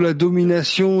exil sous la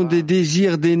domination des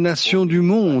désirs des nations du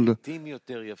monde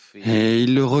et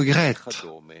il le regrette.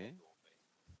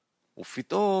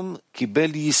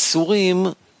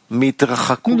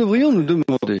 Nous devrions nous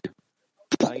demander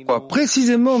pourquoi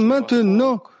précisément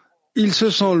maintenant il se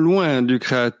sent loin du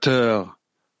Créateur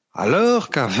alors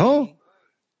qu'avant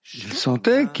il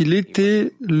sentait qu'il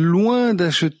était loin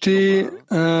d'acheter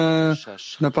un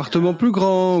appartement plus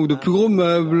grand ou de plus gros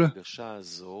meubles.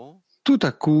 Tout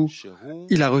à coup,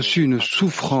 il a reçu une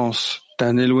souffrance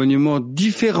d'un éloignement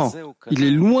différent. Il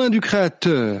est loin du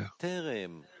Créateur.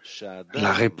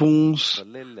 La réponse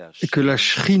est que la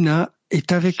Shrina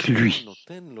est avec lui.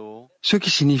 Ce qui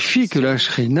signifie que la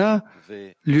Shrina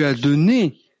lui a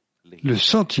donné le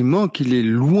sentiment qu'il est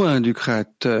loin du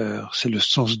Créateur. C'est le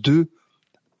sens de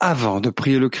avant de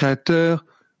prier le Créateur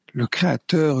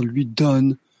lui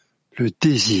donne le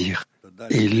désir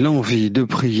et l'envie de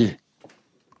prier.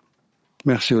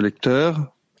 Merci au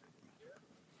lecteur.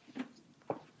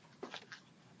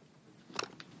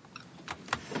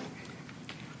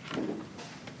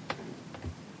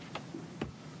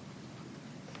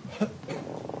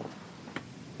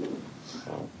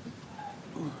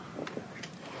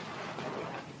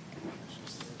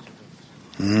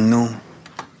 Non.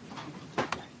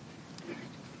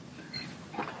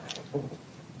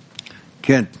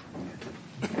 כן.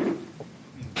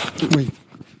 Oui.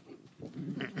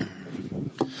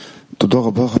 תודה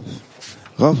רבה.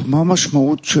 רב, מה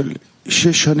המשמעות של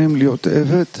 6 שנים להיות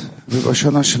עבד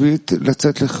ובשנה השביעית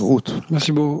לצאת לחירות?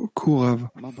 Merci beaucoup, Rav.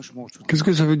 Qu'est-ce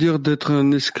que ça veut dire d'être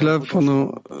un esclave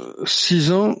pendant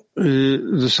 6 ans et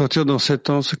de sortir dans 7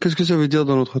 ans? Qu'est-ce que ça veut dire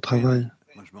dans notre travail?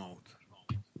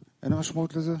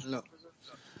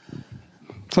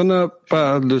 Ça n'a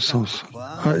pas de sens.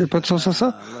 Il n'y a pas de sens à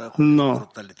ça? Non.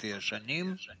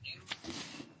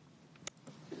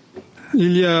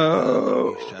 Il y a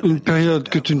une période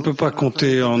que tu ne peux pas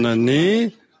compter en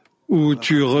années, où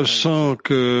tu ressens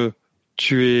que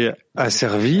tu es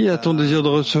asservi à ton désir de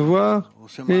recevoir,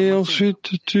 et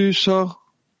ensuite tu sors,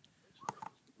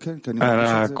 à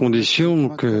la condition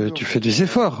que tu fais des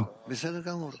efforts.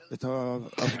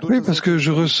 Oui, parce que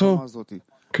je ressens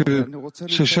que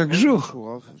c'est chaque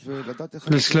jour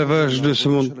l'esclavage de ce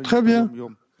monde. Très bien.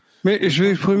 Mais je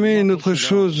vais exprimer une autre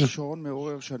chose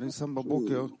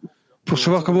pour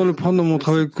savoir comment le prendre dans mon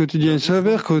travail quotidien. Il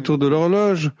s'avère qu'autour de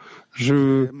l'horloge,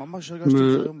 j'ai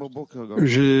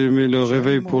mis le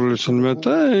réveil pour le son du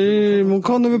matin et mon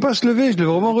corps ne veut pas se lever. Je l'ai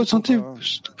vraiment ressenti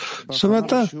ce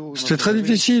matin. C'était très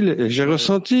difficile et j'ai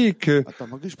ressenti que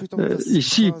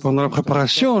ici, pendant la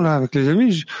préparation, là, avec les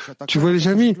amis, tu vois les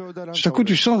amis, tout à coup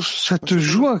tu sens cette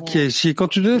joie qui est ici. Et quand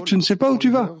tu te lèves, tu ne sais pas où tu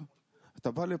vas.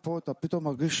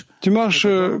 Tu marches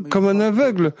comme un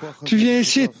aveugle. Tu viens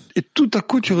ici et tout à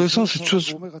coup tu ressens cette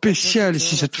chose spéciale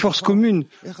ici, cette force commune.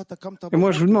 Et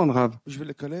moi je vous demande, Rav,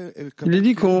 il est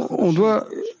dit qu'on doit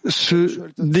se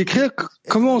décrire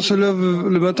comment on se lève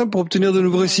le matin pour obtenir de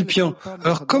nouveaux récipients.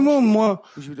 Alors comment moi,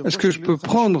 est-ce que je peux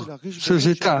prendre ces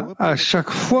états à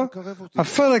chaque fois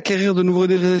afin d'acquérir de nouveaux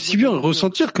récipients et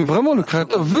ressentir que vraiment le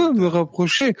Créateur veut me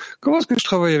rapprocher? Comment est-ce que je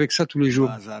travaille avec ça tous les jours?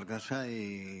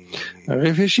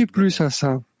 Réfléchis plus à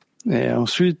ça. Et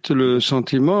ensuite, le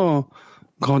sentiment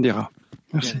grandira.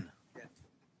 Merci.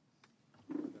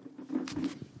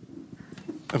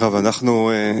 רב,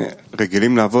 אנחנו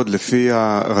רגילים לעבוד לפי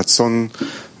הרצון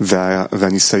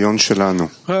והניסיון שלנו.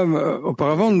 Rav,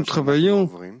 auparavant, nous travaillions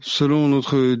selon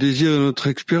notre désir et notre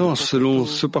expérience, selon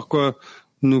ce par quoi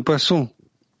nous passons.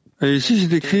 Et ici,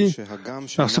 c'est écrit,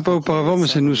 alors c'est pas auparavant, mais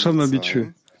c'est nous sommes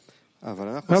habitués.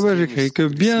 Rabash écrit que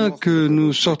bien que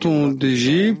nous sortons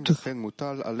d'Égypte,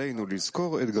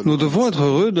 nous devons être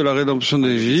heureux de la rédemption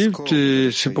d'Égypte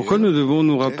et c'est pourquoi nous devons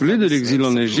nous rappeler de l'exil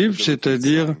en Égypte,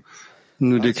 c'est-à-dire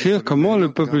nous décrire comment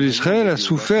le peuple d'Israël a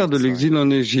souffert de l'exil en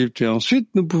Égypte. Et ensuite,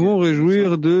 nous pouvons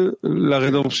réjouir de la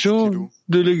rédemption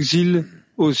de l'exil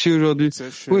aussi aujourd'hui.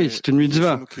 Oui, c'est une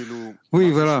mitzvah.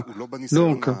 Oui, voilà.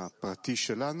 Donc,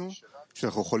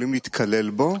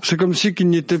 c'est comme si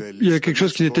il y a quelque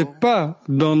chose qui n'était pas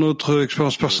dans notre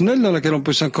expérience personnelle, dans laquelle on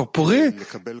peut s'incorporer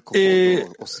et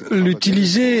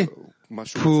l'utiliser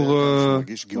pour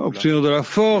obtenir de la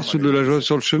force ou de la joie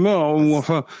sur le chemin, ou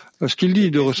enfin, ce qu'il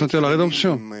dit, de ressentir la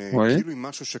rédemption. Oui.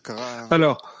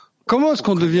 Alors, comment est-ce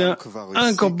qu'on devient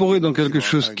incorporé dans quelque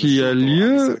chose qui a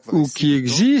lieu ou qui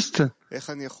existe,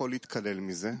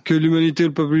 que l'humanité et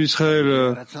le peuple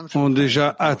d'Israël ont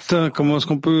déjà atteint? Comment est-ce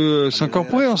qu'on peut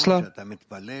s'incorporer en cela?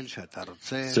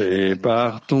 C'est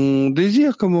par ton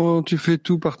désir. Comment tu fais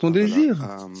tout par ton désir?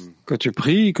 Que tu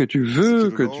pries, que tu veux,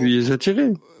 que tu y es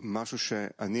attiré. Mais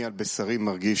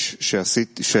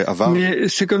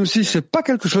c'est comme si c'est pas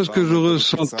quelque chose que je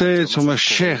ressentais sur ma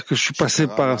chair, que je suis passé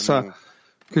par ça,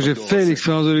 que j'ai fait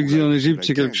l'expérience de l'exil en Égypte.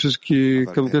 C'est quelque chose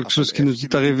comme quelque chose qui nous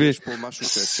est arrivé.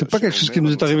 C'est pas quelque chose qui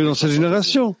nous est arrivé dans cette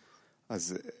génération.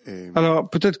 Alors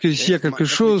peut-être qu'ici il y a quelque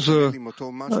chose.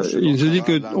 Il se dit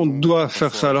qu'on doit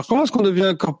faire ça. Alors comment est-ce qu'on devient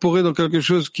incorporé dans quelque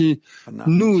chose qui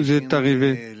nous est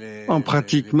arrivé en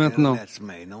pratique maintenant?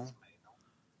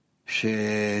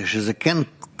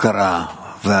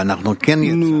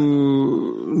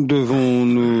 Nous devons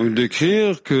nous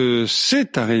décrire que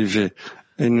c'est arrivé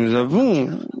et nous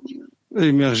avons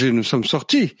émergé, nous sommes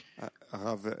sortis.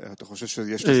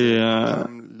 Et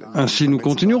ainsi nous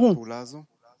continuerons.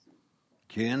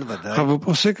 Vous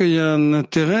pensez qu'il y a un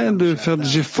intérêt de faire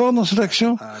des efforts dans cette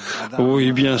action?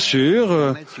 Oui, bien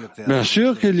sûr. Bien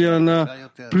sûr qu'il y en a.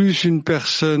 Plus une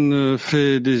personne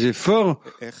fait des efforts,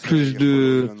 plus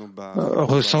de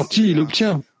ressenti il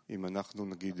obtient.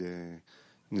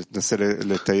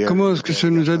 Comment est-ce que ça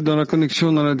nous aide dans la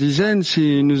connexion dans la dizaine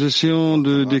si nous essayons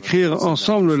de décrire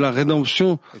ensemble la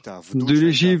rédemption de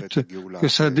l'Égypte, que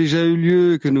ça a déjà eu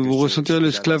lieu, que nous ressentions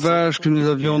l'esclavage que nous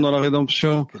avions dans la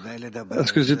rédemption?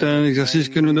 Est-ce que c'est un exercice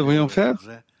que nous devrions faire?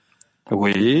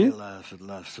 Oui.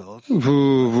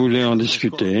 Vous voulez en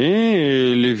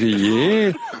discuter, et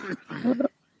l'éveiller,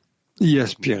 y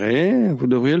aspirer, vous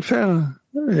devriez le faire.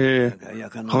 Et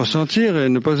ressentir et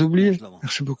ne pas oublier.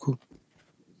 Merci beaucoup.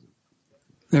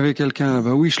 Il y avait quelqu'un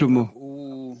là-bas. Oui, Shlomo.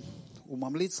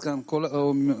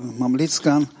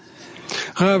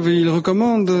 Rav, il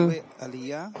recommande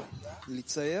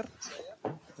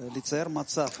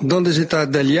dans des états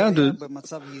d'alia de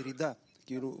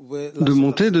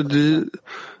monter, de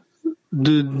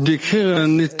décrire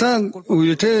un état où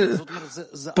il était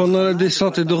pendant la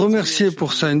descente et de remercier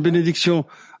pour ça, une bénédiction.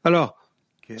 Alors,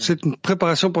 c'est une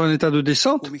préparation pour un état de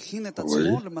descente? Oui.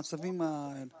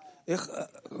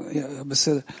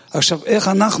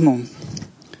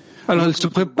 Alors, il se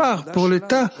prépare pour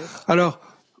l'état. Alors,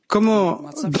 comment,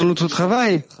 dans notre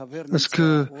travail, est-ce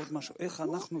que,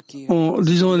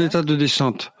 disons un état de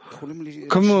descente,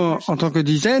 comment, en tant que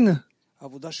dizaine,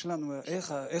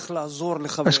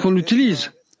 est-ce qu'on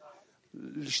l'utilise?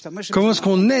 Comment est-ce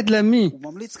qu'on aide l'ami?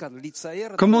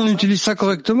 Comment on utilise ça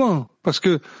correctement? Parce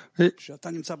que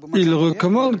il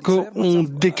recommande qu'on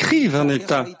décrive un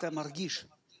état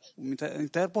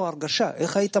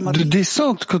de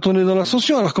descente quand on est dans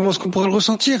l'ascension. Alors comment est-ce qu'on pourrait le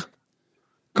ressentir?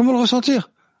 Comment le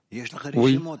ressentir?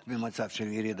 Oui.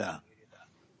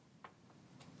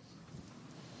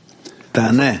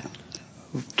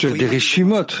 Tu as des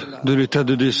rishimotes de l'état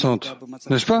de descente,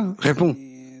 n'est-ce pas? Réponds.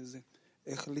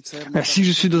 Si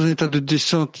je suis dans un état de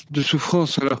descente, de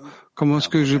souffrance, alors comment est-ce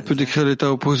que je peux décrire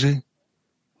l'état opposé?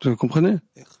 Vous comprenez?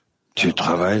 Tu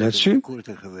travailles là-dessus?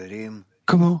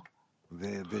 Comment?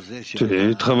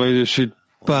 Tu travailles dessus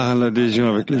par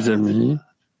l'adhésion avec les amis,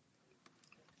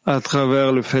 à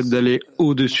travers le fait d'aller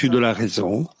au-dessus de la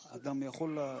raison. Dans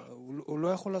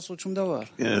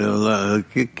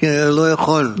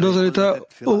un état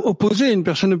opposé, une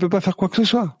personne ne peut pas faire quoi que ce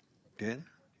soit.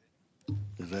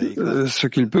 Ce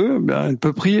qu'il peut, il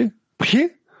peut prier.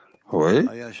 Prier? Oui,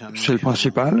 c'est le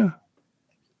principal.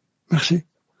 Merci.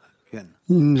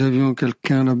 Nous avions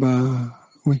quelqu'un là-bas.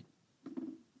 Oui.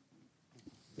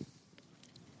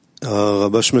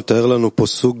 Rabash מתאר לנו פה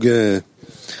סוג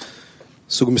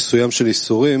מסוים של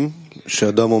איסורים,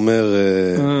 שאדם אומר...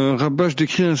 Rabash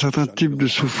décrit un certain type de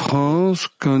souffrance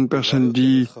quand une personne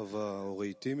dit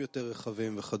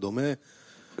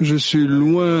je suis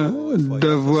loin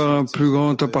d'avoir un plus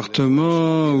grand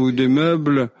appartement ou des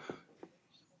meubles.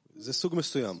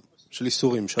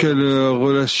 Quelle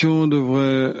relation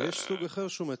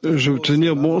devrais-je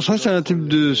obtenir? Bon, ça c'est un type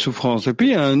de souffrance. Et puis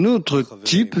il y a un autre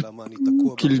type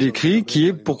qu'il décrit qui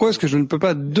est pourquoi est-ce que je ne peux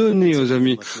pas donner aux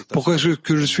amis? Pourquoi est-ce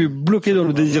que je suis bloqué dans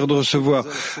le désir de recevoir?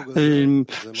 Et il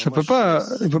peut pas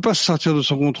sortir de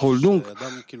son contrôle. Donc,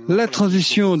 la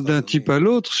transition d'un type à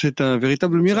l'autre, c'est un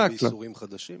véritable miracle.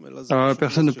 Alors la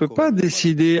personne ne peut pas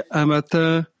décider un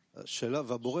matin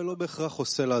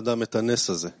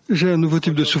j'ai un nouveau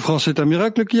type de souffrance, c'est un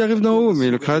miracle qui arrive d'en haut,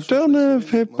 mais le Créateur ne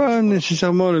fait pas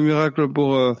nécessairement le miracle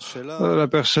pour la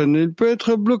personne. Il peut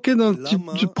être bloqué dans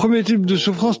le premier type de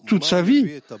souffrance toute sa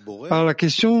vie. Alors la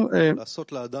question est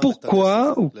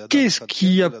pourquoi ou qu'est-ce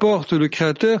qui apporte le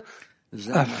Créateur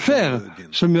à faire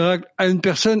ce miracle à une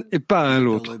personne et pas à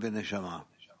l'autre?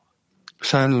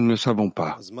 Ça, nous ne le savons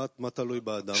pas.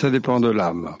 Ça dépend de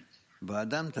l'âme.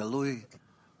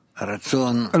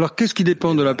 Alors, qu'est-ce qui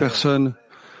dépend de la personne?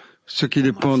 Ce qui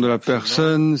dépend de la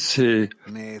personne, c'est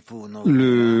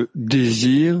le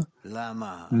désir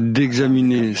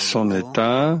d'examiner son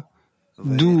état,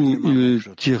 d'où il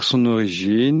tire son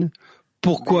origine,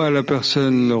 pourquoi la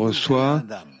personne le reçoit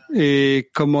et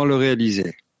comment le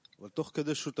réaliser.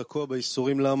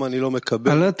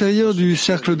 À l'intérieur du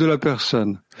cercle de la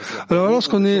personne. Alors,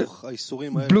 lorsqu'on est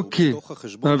bloqué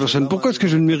dans la personne, pourquoi est-ce que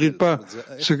je ne mérite pas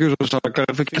ce que je ressens? La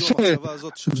clarification est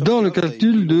dans le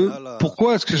calcul de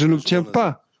pourquoi est-ce que je n'obtiens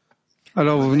pas.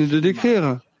 Alors, vous venez de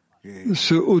décrire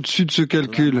ce au-dessus de ce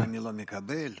calcul.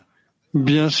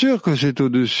 Bien sûr que c'est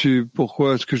au-dessus.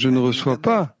 Pourquoi est-ce que je ne reçois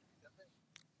pas?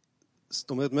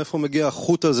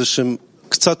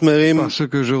 Parce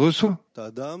que je reçois.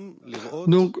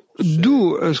 Donc,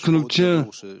 d'où est-ce qu'on obtient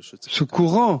ce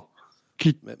courant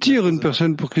qui tire une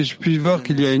personne pour qu'il puisse voir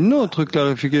qu'il y a une autre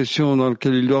clarification dans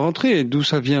laquelle il doit rentrer? Et d'où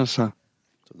ça vient, ça?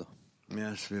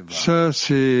 Ça,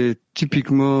 c'est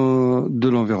typiquement de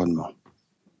l'environnement.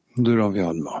 De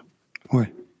l'environnement. Oui.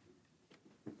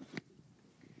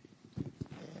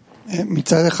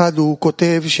 מצד אחד הוא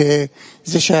כותב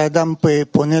שזה שהאדם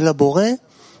פונה לבורא,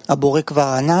 הבורא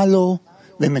כבר ענה לו,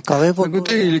 D'un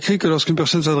côté, il écrit que lorsqu'une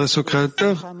personne s'adresse au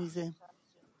Créateur,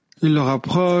 il le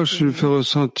rapproche, il le fait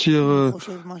ressentir,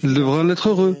 il devra en être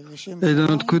heureux. Et d'un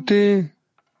autre côté,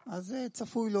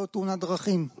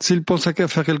 s'il pense à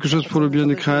faire quelque chose pour le bien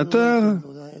du Créateur,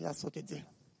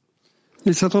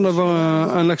 il s'attend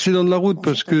d'avoir un accident de la route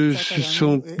parce que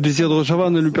son désir de recevoir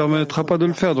ne lui permettra pas de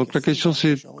le faire. Donc la question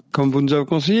c'est, comme vous nous avez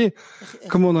conseillé,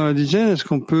 comment dans la dizaine est-ce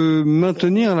qu'on peut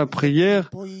maintenir la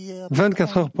prière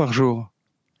 24 heures par jour?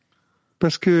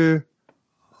 Parce que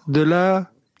de là,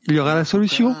 il y aura la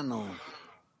solution.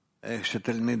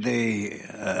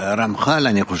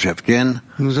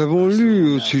 Nous avons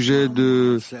lu au sujet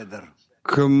de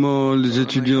comment les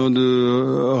étudiants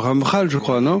de Ramchal, je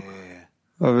crois, non,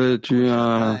 avaient eu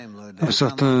un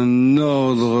certain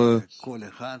ordre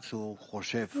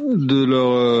de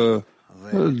leur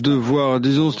devoir.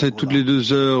 Disons, c'était toutes les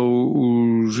 2 heures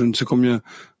ou je ne sais combien,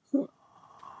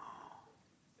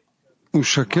 où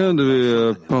chacun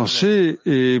devait penser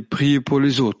et prier pour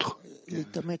les autres.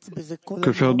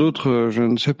 Que faire d'autre, je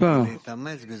ne sais pas.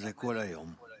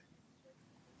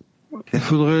 Il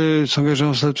faudrait s'engager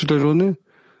en cela toute la journée?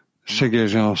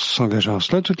 S'engager en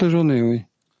cela toute la journée, oui.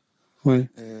 Oui.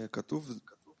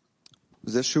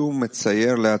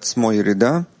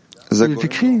 Il est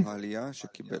écrit,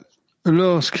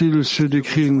 lorsqu'il se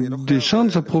décrit une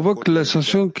descente, ça provoque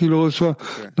l'ascension qu'il reçoit.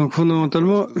 Donc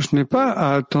fondamentalement, je n'ai pas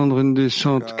à attendre une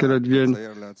descente qu'elle advienne.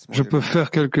 Je peux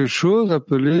faire quelque chose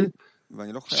appelé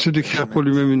se décrire pour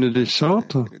lui-même une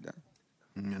descente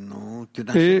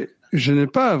et je n'ai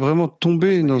pas à vraiment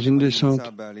tomber dans une descente.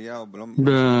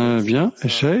 Ben, viens,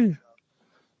 essaye.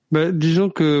 Ben, disons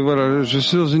que, voilà, je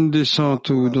suis dans une descente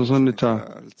ou dans un état.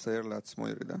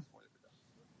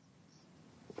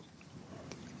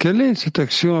 Quelle est cette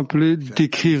action appelée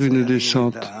décrire une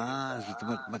descente?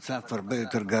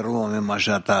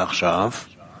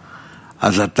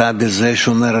 Quand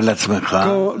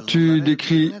tu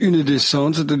décris une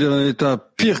descente, c'est-à-dire un état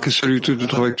pire que celui que tu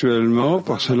trouves actuellement,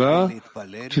 par cela,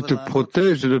 tu te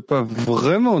protèges de ne pas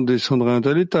vraiment descendre à un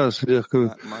tel état. C'est-à-dire que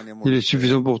il est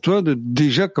suffisant pour toi de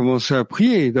déjà commencer à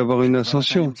prier, d'avoir une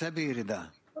ascension.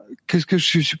 Qu'est-ce que je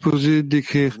suis supposé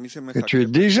décrire? Que tu es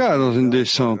déjà dans une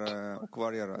descente.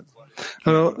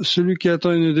 Alors, celui qui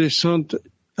attend une descente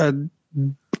est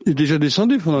déjà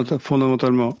descendu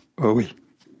fondamentalement. Oh, oui.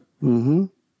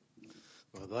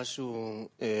 Rabash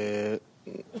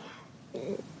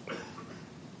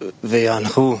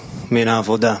ויענחו מן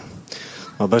העבודה.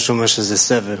 רבש אומר שזה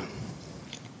סבל.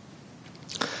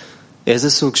 Tomber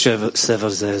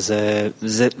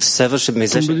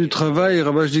du travail,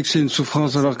 Rabash dit que c'est une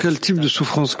souffrance. Alors quel type de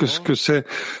souffrance que c'est?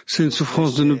 C'est une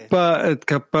souffrance de ne pas être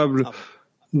capable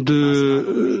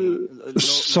de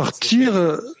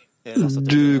sortir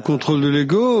du contrôle de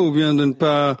l'ego ou bien de ne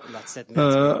pas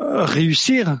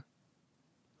réussir,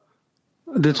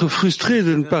 d'être frustré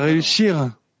de ne pas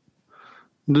réussir,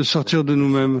 de sortir de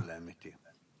nous-mêmes.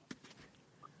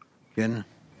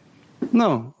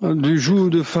 Non, du joug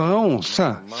de Pharaon,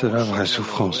 ça, c'est la vraie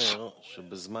souffrance.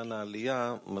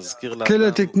 Quelle est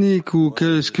la technique ou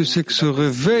qu'est-ce que c'est que ce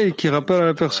réveil qui rappelle à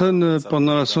la personne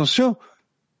pendant l'ascension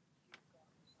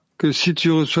que si tu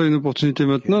reçois une opportunité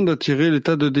maintenant d'attirer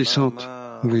l'état de descente?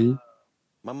 Oui.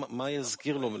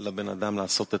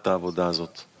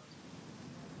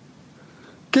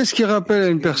 Qu'est-ce qui rappelle à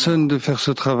une personne de faire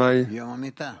ce travail?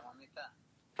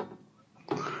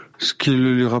 Ce qui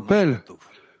le lui rappelle,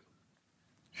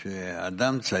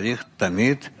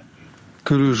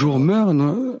 que le jour meurt,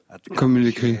 non, comme il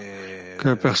écrit, que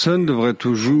la personne devrait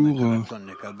toujours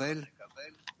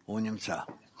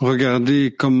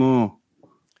regarder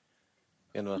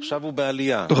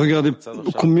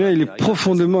combien il est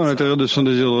profondément à l'intérieur de son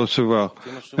désir de recevoir.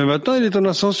 Mais maintenant, il est en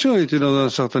ascension, il était dans un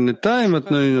certain état, et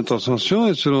maintenant il est en ascension,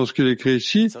 et selon ce qu'il écrit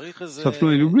ici,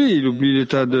 simplement il oublie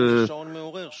l'état de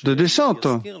descente.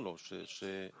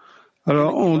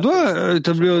 Alors, on doit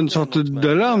établir une sorte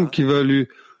d'alarme qui va lui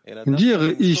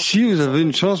dire, ici, vous avez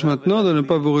une chance maintenant de ne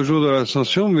pas vous réjouir de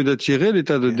l'ascension, mais d'attirer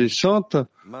l'état de descente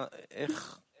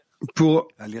pour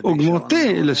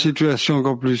augmenter la situation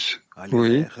encore plus.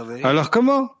 Oui. Alors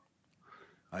comment?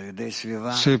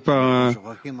 C'est par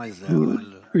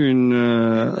une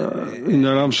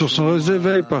alarme sur son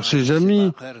réveil, par ses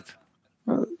amis.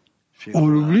 On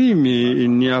l'oublie, mais il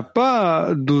n'y a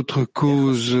pas d'autre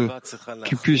cause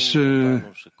qui puisse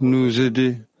nous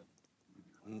aider.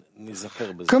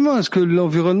 Comment est-ce que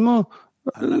l'environnement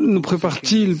nous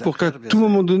prépare-t-il pour qu'à tout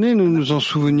moment donné, nous nous en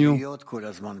souvenions?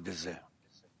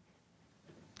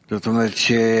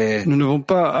 Nous n'avons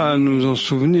pas à nous en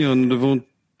souvenir, nous devons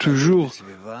toujours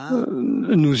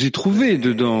nous y trouver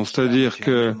dedans, c'est-à-dire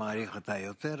que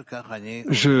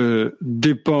je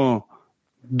dépends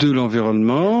de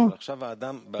l'environnement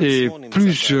et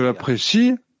plus je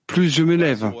l'apprécie, plus je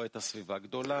m'élève.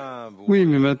 Oui,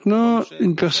 mais maintenant,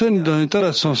 une personne est dans un état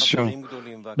d'ascension.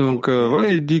 Donc voilà,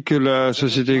 il dit que la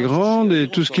société est grande et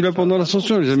tout ce qu'il a pendant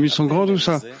l'ascension, les amis sont grands, tout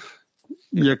ça.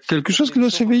 Il y a quelque chose qui doit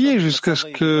s'éveiller jusqu'à ce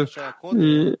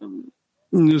qu'il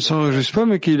ne s'enregistre pas,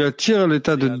 mais qu'il attire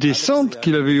l'état de descente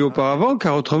qu'il avait eu auparavant,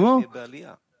 car autrement,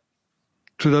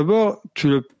 tout d'abord, tu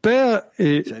le perds,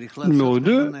 et numéro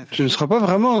 2, tu ne seras pas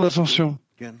vraiment en ascension.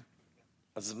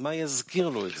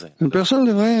 Une personne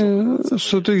devrait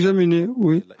s'auto-examiner,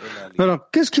 oui. Alors,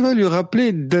 qu'est-ce qui va lui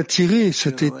rappeler d'attirer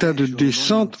cet état de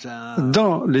descente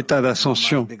dans l'état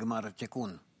d'ascension?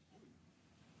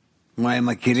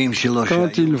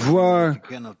 Quand il voit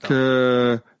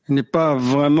qu'il n'est pas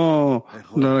vraiment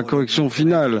dans la correction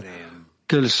finale,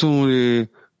 quels sont les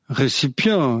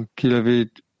récipients qu'il avait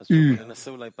eus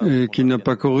et qu'il n'a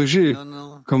pas corrigés,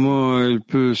 comment il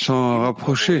peut s'en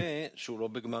rapprocher?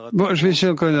 Bon, je vais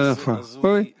essayer encore une dernière fois.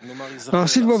 Oui. Alors,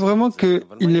 s'il voit vraiment qu'il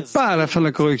n'est pas à la fin de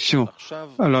la correction,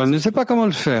 alors il ne sait pas comment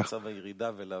le faire.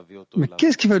 Mais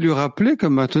qu'est-ce qui va lui rappeler que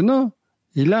maintenant,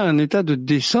 il a un état de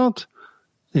descente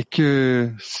et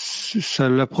que ça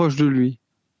l'approche de lui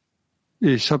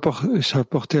et ça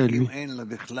portée à lui?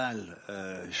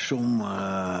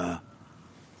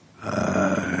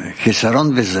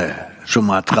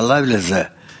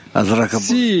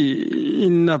 Si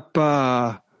il n'a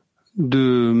pas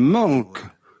de manque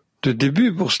de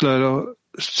début pour cela, alors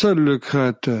seul le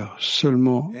Créateur,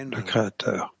 seulement le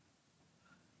Créateur.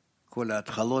 Il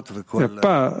n'y a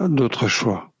pas d'autre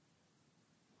choix.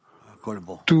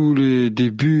 Tous les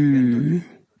débuts,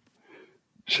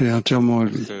 c'est entièrement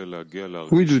lui.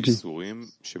 Oui, Doudi.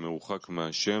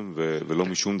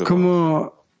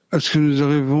 Comment est-ce que nous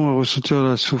arrivons à ressentir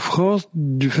la souffrance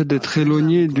du fait d'être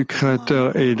éloignés du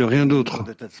Créateur et de rien d'autre?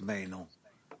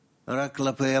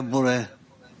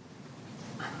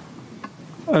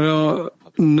 Alors,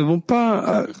 nous n'avons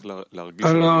pas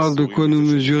alors de quoi nous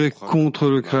mesurer contre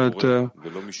le Créateur.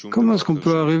 Comment est-ce qu'on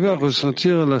peut arriver à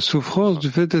ressentir la souffrance du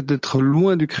fait d'être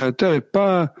loin du Créateur et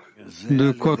pas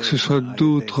de quoi que ce soit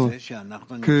d'autre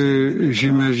que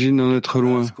j'imagine en être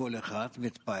loin?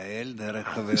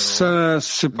 Ça,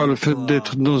 c'est pas le fait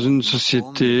d'être dans une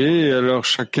société, et alors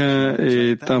chacun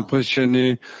est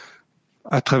impressionné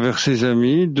à travers ses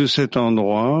amis de cet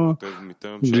endroit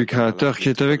du Créateur qui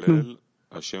est avec nous.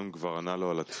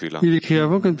 Il écrit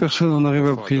avant qu'une personne en arrive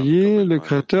à prier, le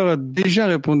Créateur a déjà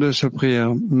répondu à sa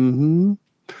prière.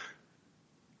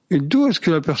 Et d'où est-ce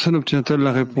que la personne obtient-elle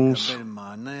la réponse?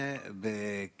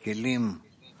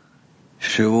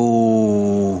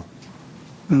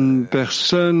 Une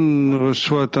personne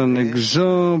reçoit un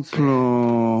exemple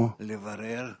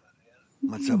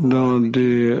dans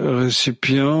des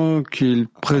récipients qu'il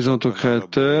présente au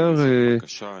Créateur et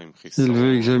il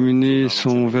veut examiner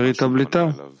son véritable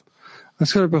état.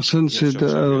 Est-ce que la personne s'est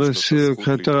adressée au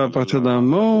Créateur à partir d'un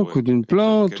manque ou d'une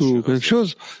plante ou quelque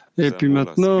chose? Et puis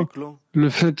maintenant, le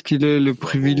fait qu'il ait le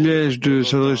privilège de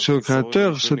s'adresser au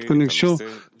Créateur, cette connexion,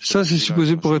 ça c'est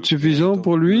supposé pour être suffisant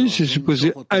pour lui? C'est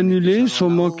supposé annuler son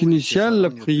manque initial,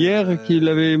 la prière qu'il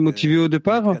avait motivée au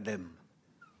départ?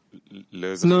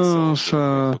 Non,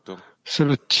 ça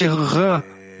le tirera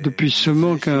depuis ce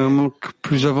manque à un manque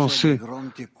plus avancé.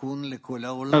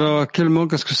 Alors, à quel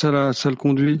manque est-ce que ça le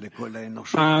conduit?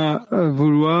 À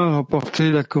vouloir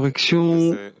apporter la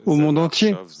correction au monde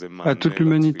entier, à toute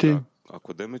l'humanité.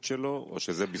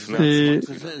 Et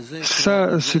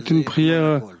ça, c'est une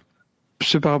prière,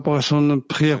 c'est par rapport à son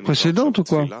prière précédente ou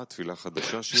quoi?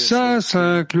 Ça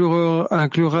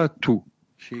inclura tout.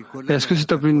 Est-ce que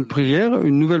c'est appelé une prière,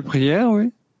 une nouvelle prière,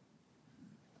 oui?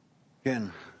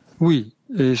 Oui,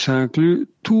 et ça inclut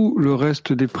tout le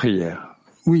reste des prières.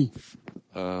 Oui.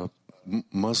 Quelle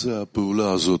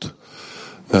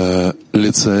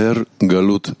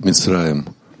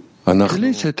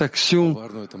est cette action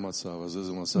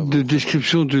de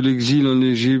description de l'exil en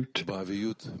Égypte?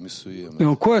 Et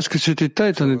en quoi est-ce que cet état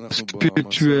est un état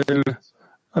spirituel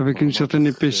avec une certaine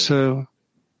épaisseur?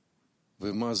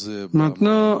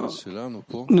 Maintenant,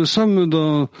 nous sommes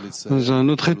dans un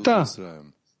autre état.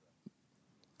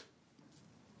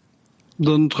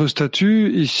 Dans notre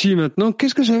statut, ici, maintenant,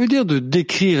 qu'est-ce que ça veut dire de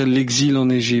décrire l'exil en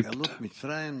Égypte?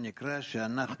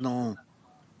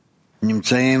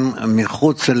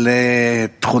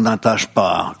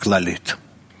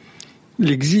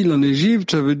 L'exil en Égypte,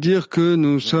 ça veut dire que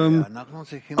nous sommes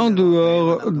en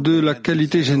dehors de la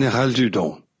qualité générale du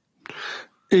don.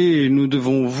 Et nous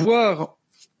devons voir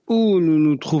où nous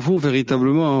nous trouvons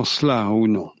véritablement en cela ou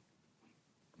non.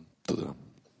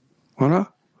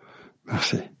 Voilà.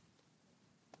 Merci.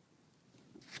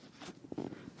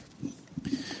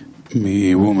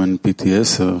 מ-Woman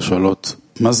PT10 שואלות,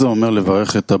 מה זה אומר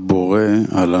לברך את הבורא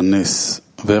על הנס,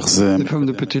 ואיך זה... Les femmes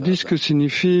de PT10, que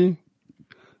signifie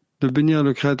de bénir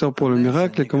le Créateur pour le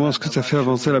miracle et comment est-ce que ça fait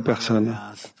avancer la personne?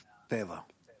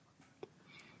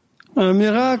 Un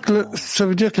miracle, ça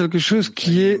veut dire quelque chose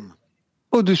qui est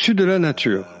au-dessus de la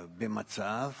nature.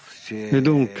 Et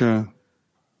donc,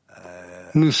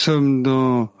 nous sommes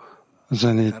dans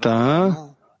un état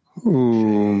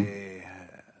où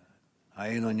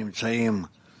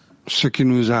ce qui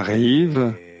nous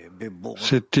arrive,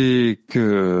 c'était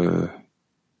que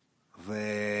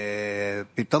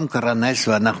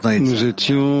nous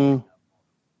étions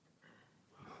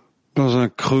dans un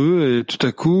creux et tout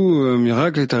à coup, un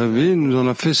miracle est arrivé, nous en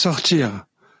a fait sortir.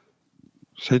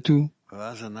 C'est tout.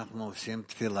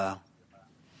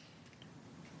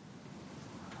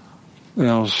 Et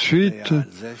ensuite,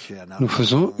 nous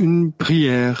faisons une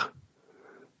prière,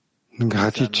 une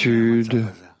gratitude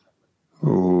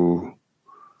ou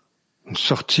une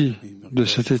sortie de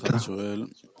cet état.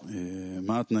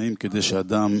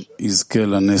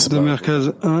 De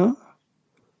Merkaz 1,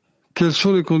 quelles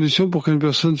sont les conditions pour qu'une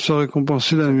personne soit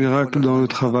récompensée d'un miracle dans le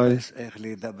travail?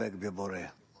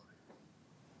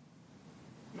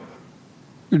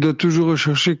 Il doit toujours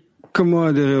rechercher comment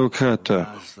adhérer au Créateur.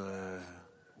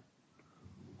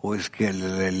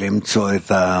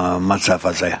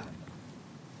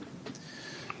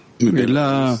 Et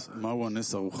là,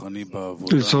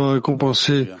 il sera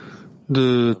récompensé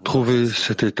de trouver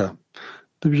cet état.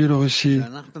 De Biélorussie,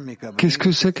 qu'est-ce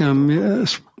que c'est qu'un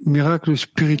miracle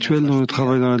spirituel dans le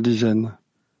travail dans la dizaine?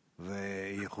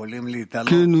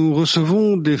 Que nous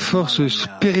recevons des forces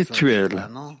spirituelles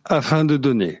afin de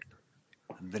donner.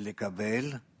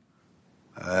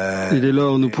 Et dès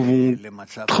lors, nous pouvons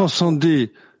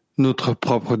transcender notre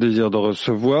propre désir de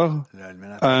recevoir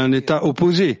à un état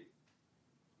opposé,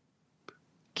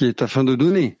 qui est afin de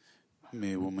donner.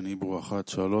 Les femmes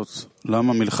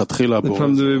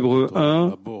de Hébreu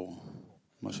 1,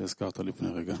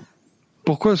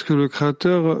 pourquoi est-ce que le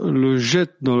Créateur le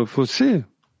jette dans le fossé?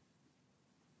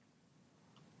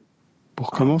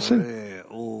 Pour commencer.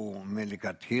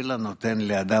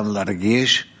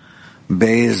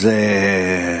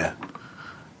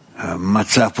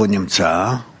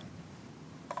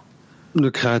 Le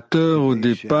Créateur, au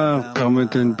départ,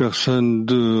 permet à une personne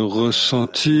de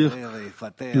ressentir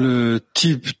le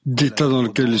type d'état dans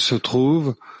lequel il se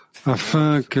trouve,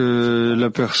 afin que la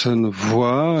personne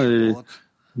voie et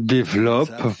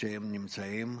développe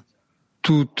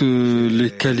toutes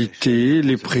les qualités,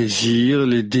 les plaisirs,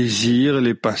 les désirs,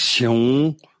 les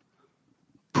passions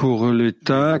pour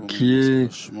l'état qui est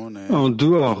en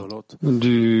dehors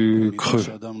du creux.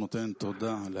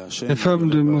 Les femmes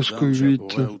de Moscou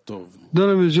 8, dans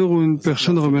la mesure où une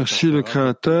personne remercie le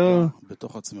Créateur,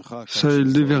 ça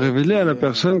il devient révéler à la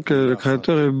personne que le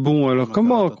Créateur est bon. Alors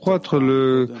comment accroître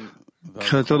le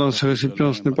Créateur dans ses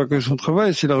récipients? Ce n'est pas que son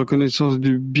travail, c'est la reconnaissance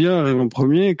du bien arrive en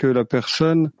premier, que la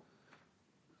personne,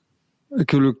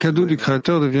 que le cadeau du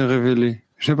Créateur devient révélé.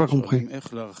 Je n'ai pas compris.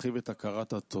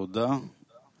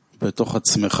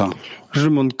 Je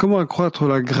demande comment accroître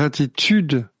la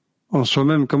gratitude en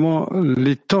soi-même, comment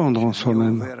l'étendre en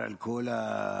soi-même.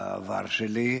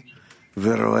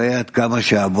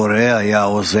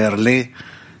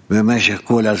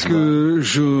 Que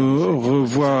je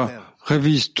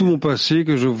révise tout mon passé,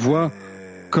 que je vois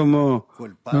comment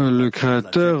le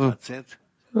Créateur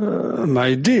m'a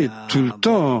aidé tout le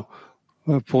temps,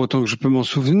 pour autant que je peux m'en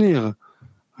souvenir,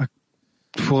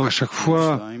 pour à chaque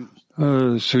fois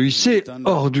se hisser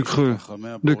hors du creux.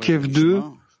 De Kiev 2,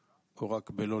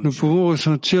 nous pouvons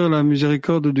ressentir la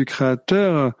miséricorde du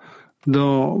Créateur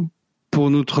pour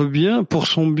notre bien, pour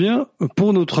son bien,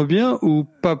 pour notre bien ou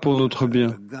pas pour notre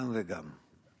bien.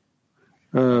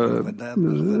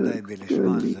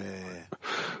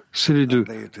 C'est les deux.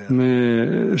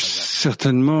 Mais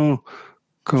certainement,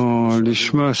 quand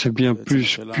l'Ishma, c'est bien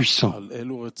plus puissant.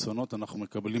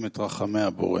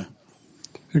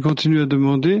 Il continue à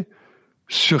demander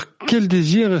sur quel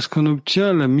désir est-ce qu'on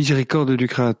obtient la miséricorde du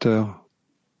Créateur?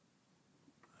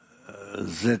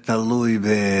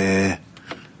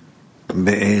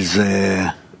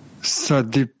 Ça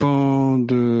dépend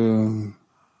de...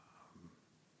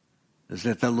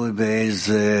 Ça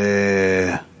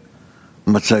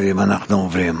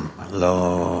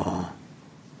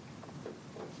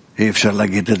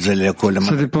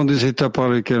dépend des états par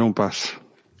lesquels on passe.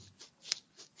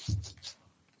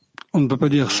 On ne peut pas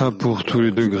dire ça pour tous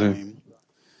les degrés.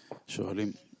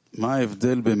 La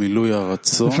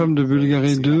femme de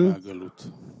Bulgarie 2,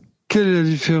 quelle est la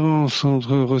différence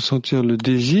entre ressentir le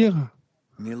désir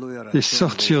et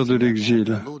sortir de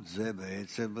l'exil?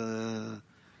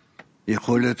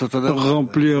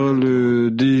 Remplir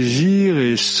le désir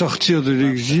et sortir de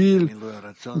l'exil,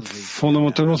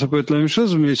 fondamentalement ça peut être la même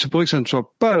chose, mais c'est pourrait que ça ne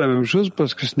soit pas la même chose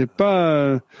parce que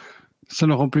ça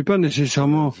ne remplit pas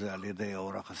nécessairement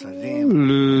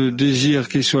le désir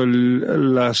qui soit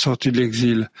la sortie de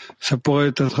l'exil. Ça pourrait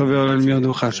être à travers la lumière de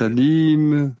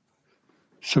Chassadim,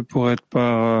 ça pourrait être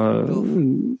par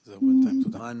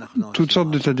toutes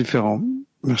sortes d'états différents.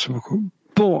 Merci beaucoup.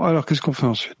 Bon, alors qu'est-ce qu'on fait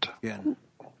ensuite?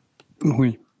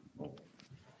 Oui.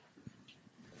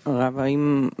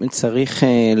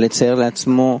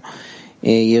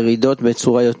 Est-ce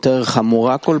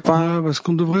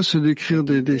qu'on devrait se décrire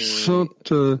des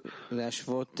descentes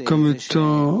comme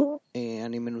étant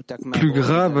plus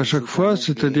graves à chaque fois,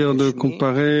 c'est-à-dire de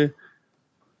comparer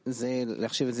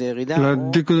la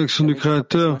déconnexion du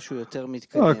Créateur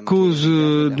à cause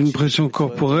d'une pression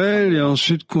corporelle et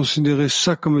ensuite considérer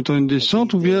ça comme étant une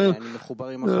descente, ou bien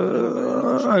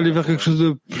aller vers quelque chose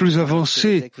de plus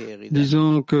avancé,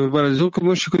 disons que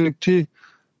moi je suis connecté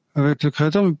avec le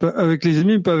Créateur, mais pas avec les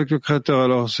ennemis, mais pas avec le Créateur.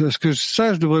 Alors, est-ce que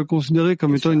ça, je devrais le considérer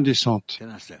comme étant une descente?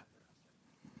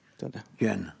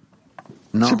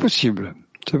 C'est possible.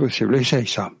 Essaye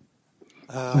ça.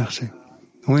 Merci.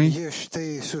 Oui.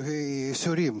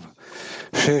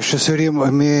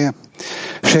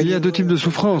 Il y a deux types de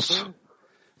souffrances.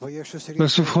 La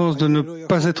souffrance de ne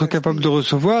pas être capable de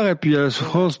recevoir, et puis il y a la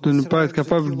souffrance de ne pas être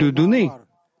capable de donner.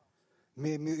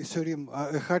 Et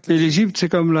l'Égypte, c'est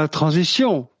comme la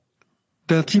transition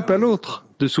d'un type à l'autre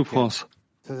de souffrance.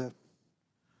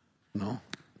 Non.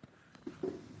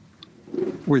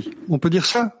 Oui. On peut dire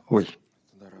ça? Oui.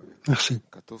 Merci.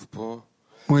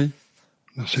 Oui.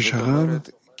 Merci, Sharav.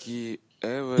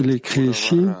 Il écrit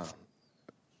ici,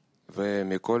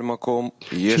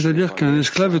 c'est-à-dire qu'un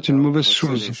esclave est une mauvaise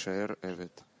chose.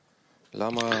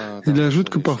 Il ajoute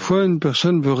que parfois une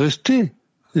personne veut rester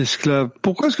esclave.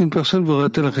 Pourquoi est-ce qu'une personne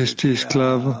voudrait-elle rester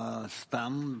esclave?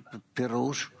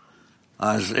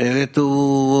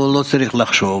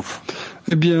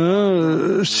 Eh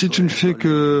bien, si tu ne fais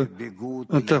que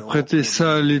interpréter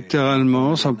ça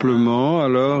littéralement, simplement,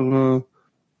 alors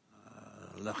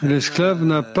l'esclave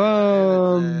n'a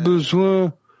pas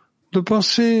besoin de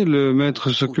penser. Le maître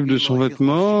s'occupe de son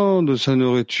vêtement, de sa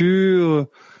nourriture,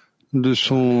 de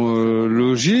son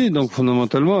logis. Donc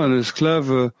fondamentalement, un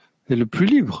esclave est le plus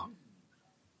libre.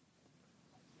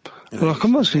 Alors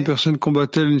comment est-ce qu'une personne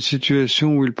combat-elle une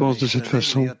situation où il pense de cette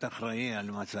façon?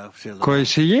 Quoi,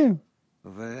 essayer?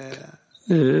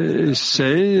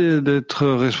 Essaye d'être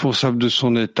responsable de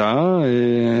son état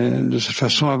et de cette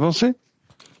façon avancer.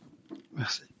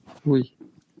 Merci. Oui.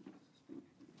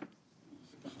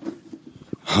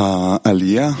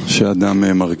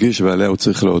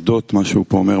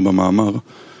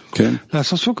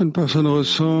 L'ascension qu'une personne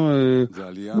ressent,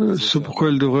 ce pourquoi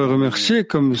elle devrait remercier,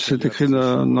 comme c'est écrit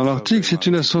dans l'article, c'est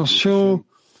une ascension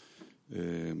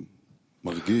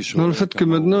dans le fait que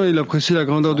maintenant il apprécie la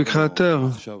grandeur du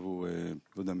Créateur.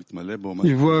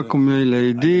 Il voit combien il a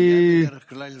aidé,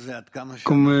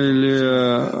 combien il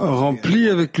est rempli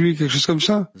avec lui, quelque chose comme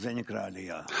ça.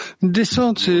 Une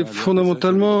descente, c'est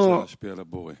fondamentalement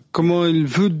comment il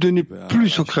veut donner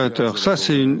plus au Créateur. Ça,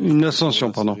 c'est une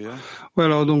ascension, pardon. Ouais,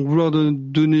 alors donc vouloir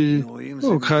donner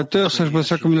au Créateur, ça je vois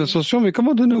ça comme une ascension, mais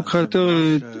comment donner au Créateur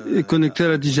et connecter à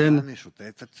la dizaine?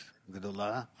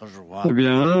 Eh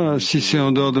bien, si c'est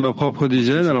en dehors de ma propre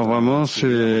dizaine, alors vraiment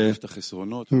c'est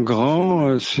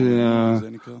grand, c'est un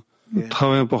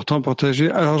travail important partagé.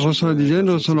 Alors je ressens la dizaine,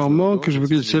 je ressens leur manque, je veux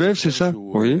qu'ils s'élèvent, c'est ça?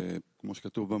 Oui. Est-ce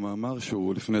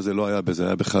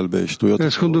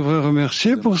qu'on devrait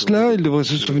remercier pour cela? Il devrait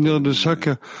se souvenir de ça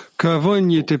qu'avant il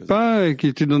n'y était pas et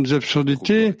qu'il était dans des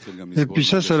absurdités. Et puis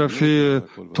ça l'a fait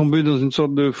tomber dans une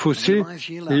sorte de fossé.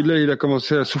 Et là, il a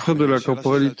commencé à souffrir de la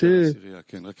corporalité.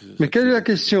 Mais quelle est la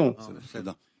question?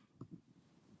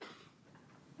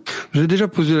 J'ai déjà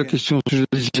posé la question.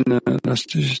 Là,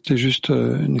 c'était juste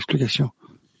une explication.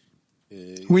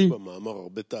 Oui.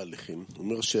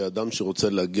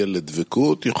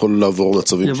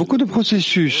 Il y a beaucoup de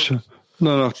processus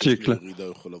dans l'article.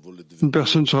 Une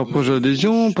personne se rapproche de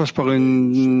l'adhésion, passe par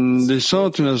une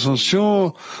descente, une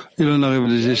ascension, il en arrive au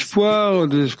désespoir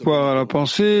à la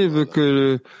pensée, veut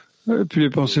que puis les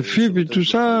pensées fuient, puis tout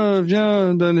ça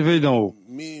vient d'un éveil d'en haut,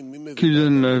 qui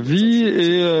donne la vie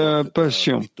et la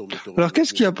passion. Alors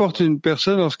qu'est-ce qui apporte une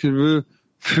personne lorsqu'elle veut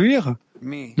fuir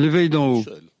l'éveil d'en haut?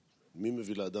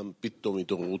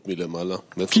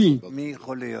 Qui?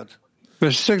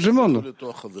 Ben, c'est ça que je demande.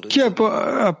 Qui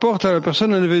apporte à la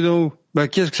personne un éveil d'en haut? Ben,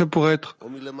 qui est-ce que ça pourrait être?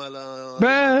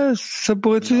 Ben, ça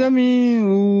pourrait être ses amis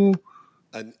ou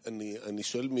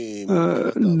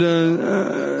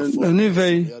d'un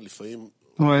éveil.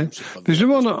 Ouais. Mais je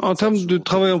demande en termes de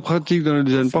travail en pratique dans le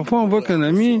design. Parfois, on voit qu'un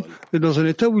ami est dans un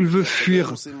état où il veut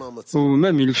fuir, ou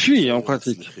même il fuit en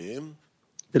pratique.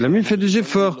 Et l'ami fait des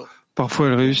efforts. Parfois,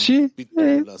 elle réussit,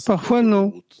 et parfois,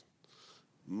 non.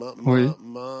 Oui.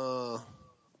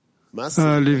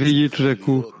 À l'éveiller tout à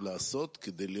coup.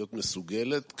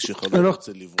 Alors,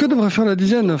 que devrait faire la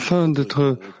dizaine afin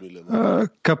d'être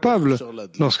capable,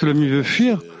 lorsque l'ami veut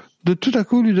fuir, de tout à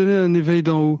coup lui donner un éveil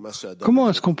d'en haut? Comment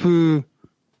est-ce qu'on peut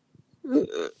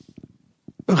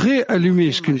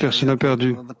réallumer ce qu'une personne a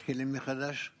perdu?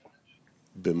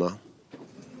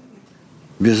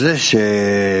 Efface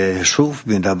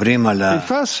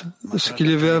ce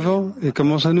qu'il y avait avant et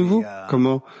commence à nouveau.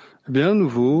 Comment? Eh bien, à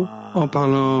nouveau, en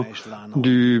parlant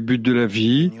du but de la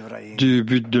vie, du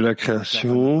but de la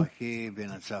création,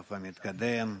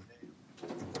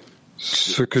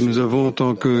 ce que nous avons en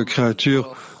tant que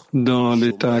créature dans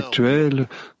l'état actuel,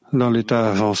 dans l'état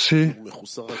avancé.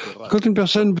 Quand une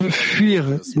personne veut fuir,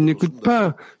 il n'écoute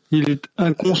pas, il est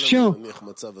inconscient.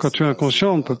 Quand tu es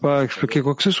inconscient, on ne peut pas expliquer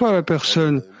quoi que ce soit à la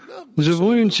personne. Nous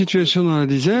avons eu une situation dans la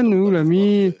dizaine où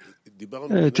l'ami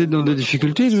était dans des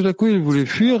difficultés, tout à coup il voulait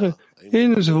fuir, et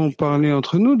nous avons parlé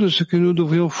entre nous de ce que nous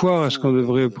devrions faire. Est-ce qu'on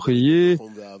devrait prier?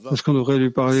 Est-ce qu'on devrait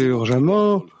lui parler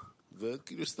urgemment?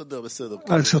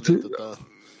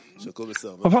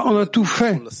 Enfin, on a tout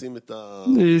fait.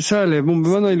 Et ça allait. Bon,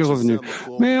 maintenant il est revenu.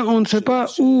 Mais on ne sait pas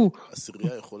où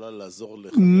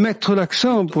mettre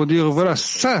l'accent pour dire, voilà,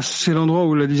 ça, c'est l'endroit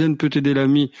où la dizaine peut aider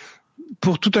l'ami.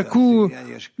 Pour tout à coup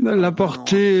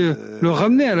l'apporter, le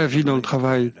ramener à la vie dans le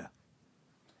travail.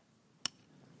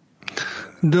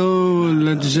 Dans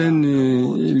la dizaine,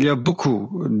 il y a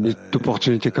beaucoup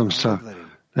d'opportunités comme ça.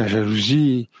 La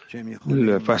jalousie,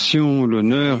 la passion,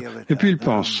 l'honneur. Et puis il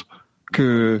pense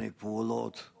que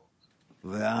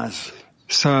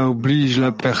ça oblige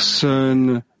la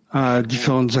personne à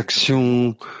différentes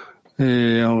actions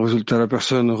et en résultat la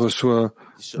personne reçoit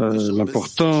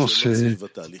l'importance. Il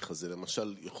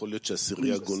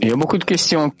y a beaucoup de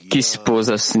questions qui se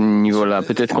posent à ce niveau-là.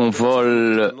 Peut-être qu'on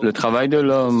vole le travail de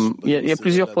l'homme. Il y a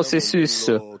plusieurs processus.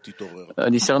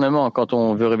 Discernement, quand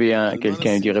on veut réveiller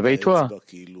quelqu'un, il dit réveille-toi.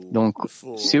 Donc,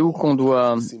 c'est où qu'on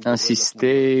doit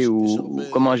insister ou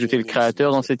comment ajouter le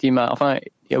créateur dans cette image. Enfin,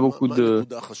 Il y a beaucoup de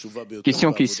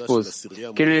questions qui se posent.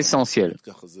 Quel est l'essentiel?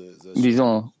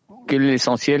 Disons, quel est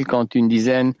l'essentiel quand une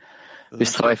dizaine fait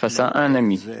ce travail face à un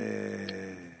ami?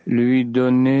 Lui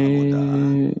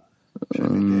donner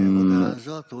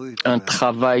un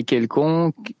travail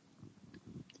quelconque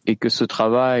et que ce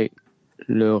travail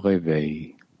le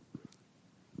réveille.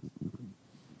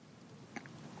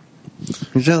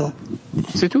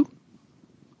 C'est tout.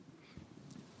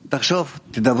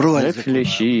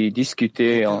 Réfléchis,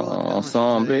 discutez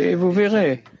ensemble et vous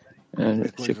verrez.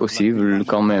 C'est possible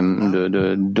quand même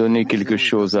de donner quelque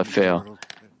chose à faire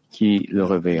qui le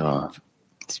réveillera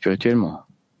spirituellement.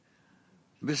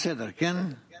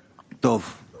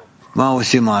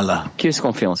 Qu'est-ce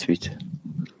qu'on fait ensuite?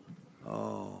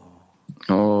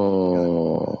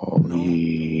 Oh,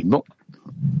 oui. Bon.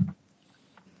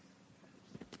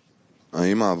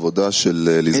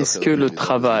 Est-ce que le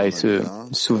travail, se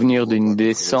souvenir d'une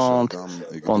descente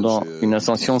pendant une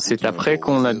ascension, c'est après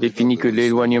qu'on a défini que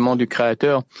l'éloignement du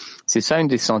Créateur, c'est ça une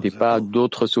descente et pas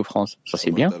d'autres souffrances? Ça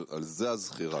c'est bien.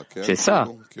 C'est ça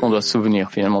qu'on doit se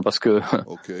souvenir finalement parce que,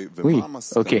 oui,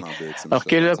 ok. Alors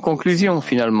quelle est la conclusion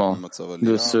finalement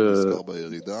de ce,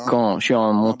 quand je suis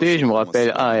en montée, je me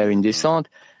rappelle, il y avait une descente.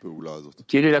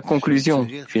 Quelle est la conclusion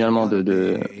finalement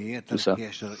de tout ça?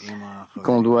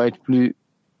 Qu'on doit être plus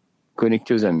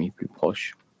connecté aux amis, plus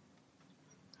proches.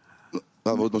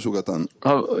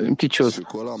 Une petite chose.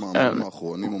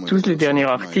 Tous les derniers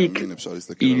articles,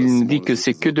 il nous dit que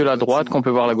c'est que de la droite qu'on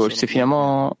peut voir la gauche. C'est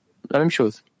finalement la même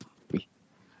chose. Oui.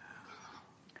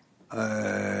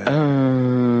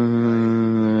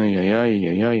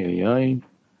 Aïe.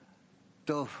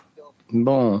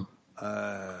 Bon.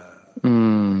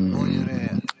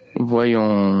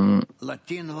 Voyons.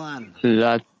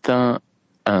 Latin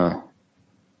 1.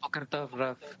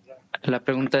 La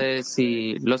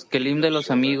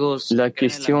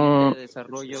question,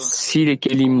 si les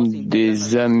kelim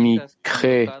des amis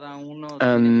créent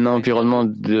un environnement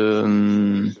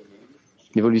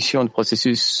d'évolution, de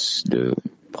processus,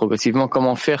 progressivement,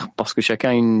 comment faire? Parce que chacun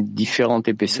a une différente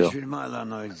épaisseur.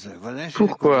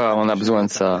 Pourquoi on a besoin de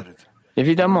ça?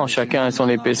 Évidemment, chacun a son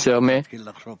épaisseur, mais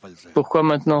pourquoi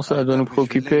maintenant ça doit nous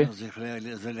préoccuper?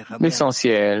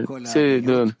 L'essentiel, c'est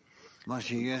de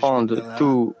prendre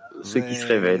tout ce qui se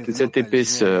révèle, toute cette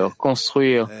épaisseur,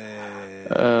 construire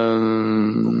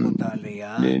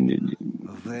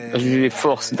les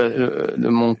forces de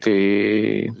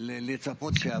monter,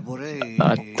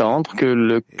 attendre que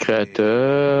le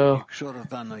Créateur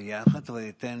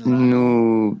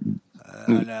nous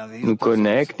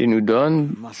connecte et nous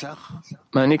donne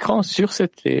un écran sur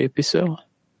cette épaisseur.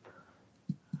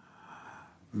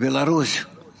 Bélarus.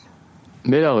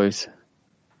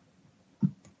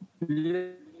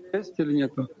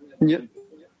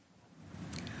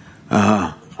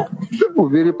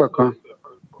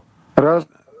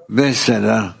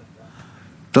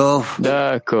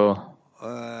 D'accord.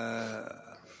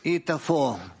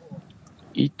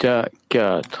 Ita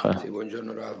 4. Sì,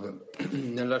 buongiorno Rav.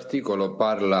 Nell'articolo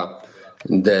parla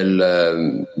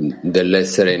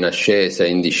dell'essere in ascesa,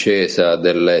 in discesa,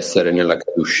 dell'essere nella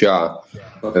Kedusha.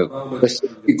 Questo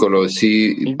articolo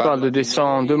Il parle de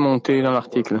descendre, de monter dans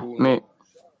l'article, mais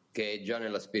che è già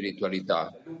nella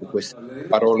spiritualità. Queste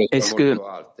parole sono molto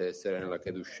alte, essere nella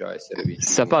Kedusha, essere vicino.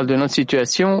 Ça parle de notre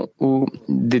situation ou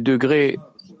des degrés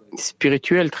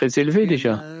spirituels très élevés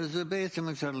déjà.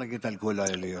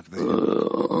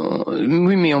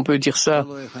 Oui, mais on peut dire ça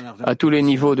à tous les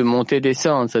niveaux de montée et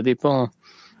descente, ça dépend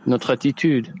de notre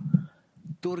attitude.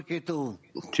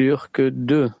 Turc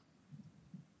 2.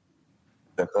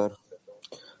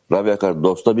 Rav Yakar,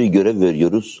 dosta bir görev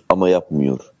veriyoruz ama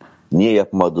yapmıyor. Niye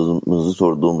yapmadığımızı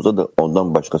sorduğumuzda da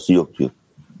ondan başkası yok diyor.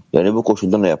 Yani bu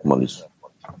koşulda ne yapmalıyız?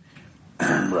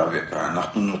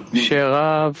 Cher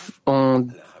Rav,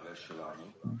 on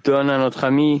donne à notre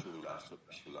ami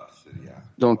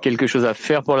donc quelque chose à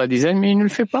faire pour la dizaine, mais il ne le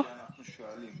fait pas.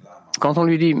 Quand on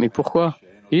lui dit, mais pourquoi?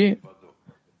 Il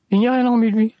n'y a rien en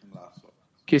lui.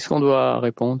 Qu'est-ce qu'on doit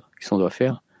répondre? Qu'est-ce qu'on doit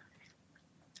faire?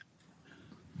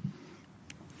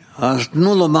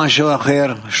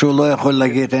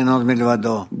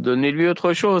 Donnez-lui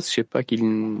autre chose. Je ne sais pas qu'il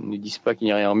ne dise pas qu'il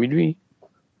n'y a rien en lui.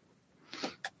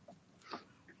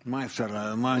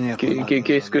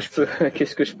 Qu'est-ce que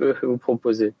je peux vous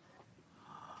proposer?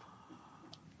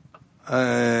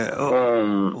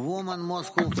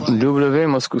 W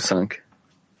Moscou 5.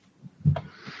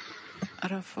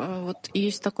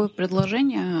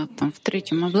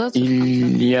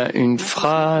 Il y a une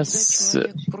phrase,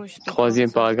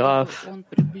 troisième paragraphe,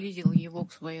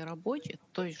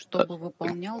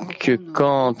 que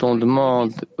quand on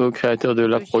demande au Créateur de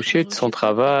l'approcher de son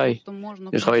travail,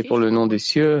 de travailler pour le nom des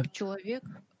cieux,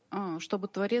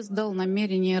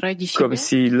 comme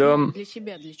si l'homme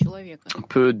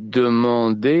peut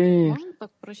demander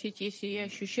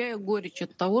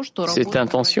cette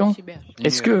intention.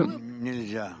 Est-ce que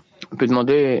on peut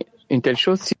demander une telle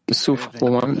chose si je souffre pour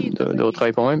moi-même, de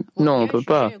retravailler pour moi-même? Non, on ne peut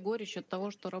pas.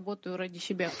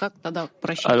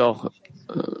 Alors,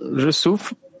 je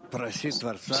souffre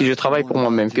si je travaille pour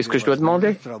moi-même. Qu'est-ce que je dois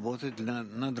demander?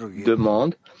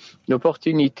 Demande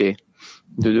l'opportunité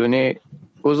de donner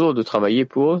aux autres de travailler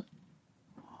pour eux.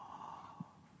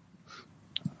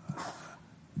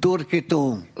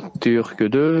 Turc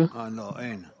 2.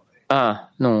 Ah,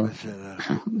 non.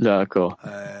 D'accord.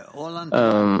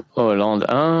 Hollande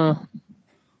 1.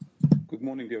 Good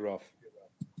morning, dear Raf.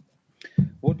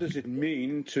 What does it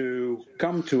mean to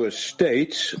come to a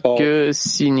state of que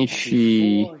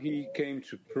signifie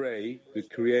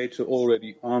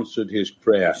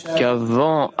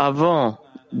qu'avant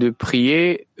de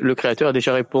prier, le Créateur a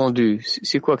déjà répondu?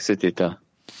 C'est quoi que cet état?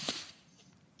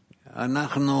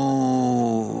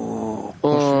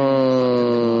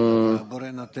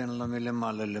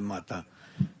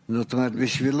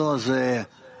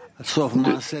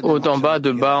 Haut en bas,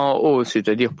 de bas en haut,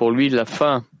 c'est-à-dire pour lui la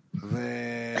fin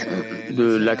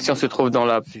de l'action se trouve dans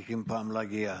la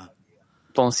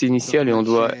pensée initiale et on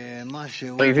doit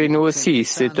arriver nous aussi,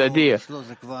 c'est-à-dire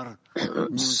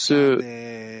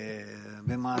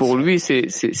pour lui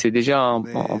c'est déjà en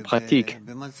pratique.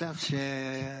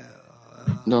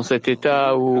 Dans cet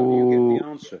état où...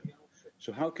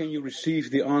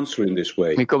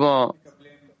 Mais comment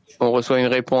on reçoit une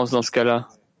réponse dans ce cas-là?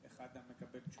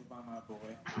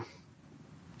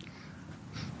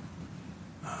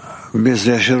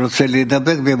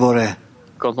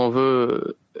 Quand on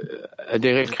veut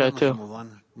adhérer au Créateur,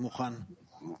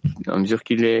 à mesure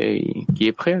qu'il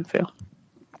est prêt à le faire.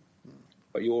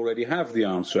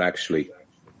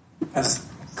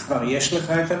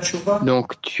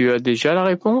 Donc tu as déjà la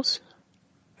réponse?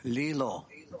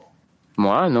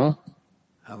 Moi, non.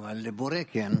 Mais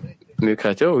le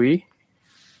Créateur, oui.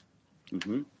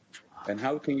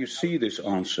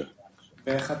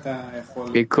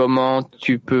 Et comment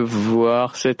tu peux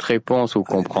voir cette réponse ou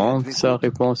comprendre sa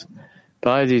réponse?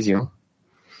 Par adhésion.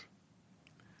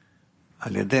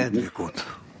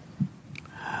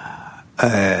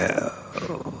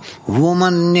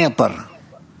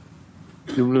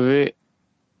 W.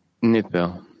 Nepper.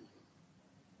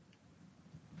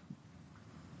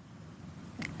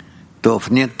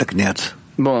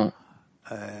 Bon.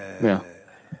 Bien.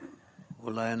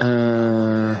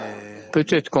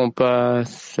 Peut-être qu'on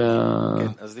passe à...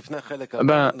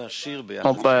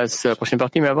 on passe à la prochaine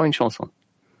partie, mais avant une chanson.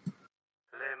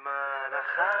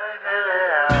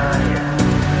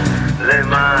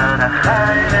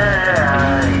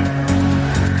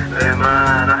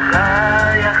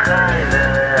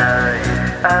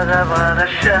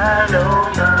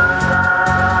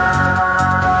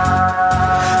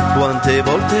 Quante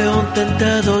volte ho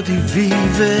tentato di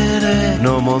vivere in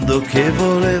un mondo che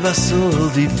voleva solo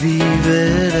di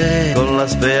vivere, con la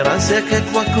speranza che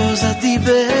qualcosa di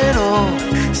vero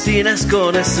si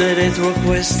nascondesse dentro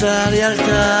questa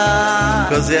realtà.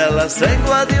 Così alla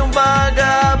stregua di un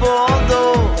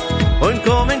vagabondo ho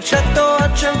incominciato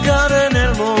a cercare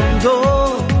nel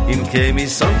mondo, in che mi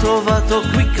son trovato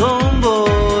qui con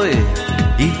voi,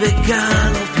 il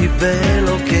vegano più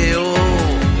bello che ho.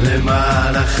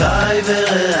 למען החי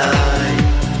ורעי,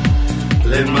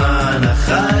 למען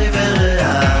החי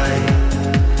ורעי,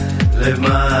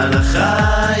 למען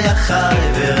החי החי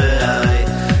ורעי,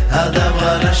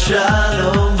 הדברה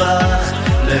לשלום בך,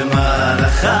 למען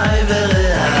החי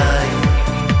ורעי,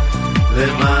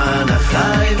 למען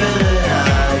החי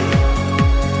ורעי,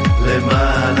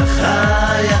 למען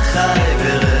החי החי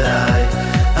ורעי,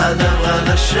 הדברה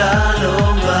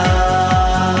לשלום בך.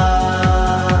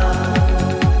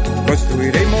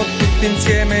 Costruiremo tutti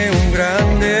insieme un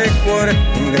grande cuore,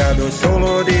 in grado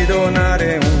solo di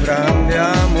donare un grande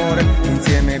amore.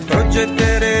 Insieme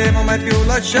progetteremo, mai più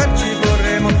lasciarci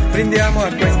vorremmo. Brindiamo a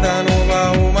questa nuova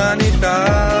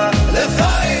umanità. Le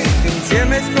fai!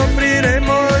 Insieme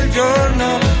scopriremo il giorno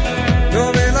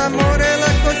dove l'amore è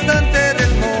la costante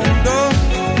del mondo.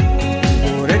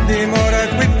 Pure dimora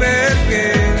qui perché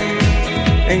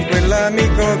è in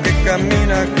quell'amico che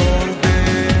cammina con te.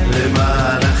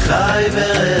 למען החי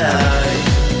ורעי,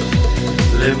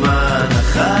 למען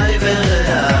החי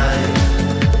ורעי,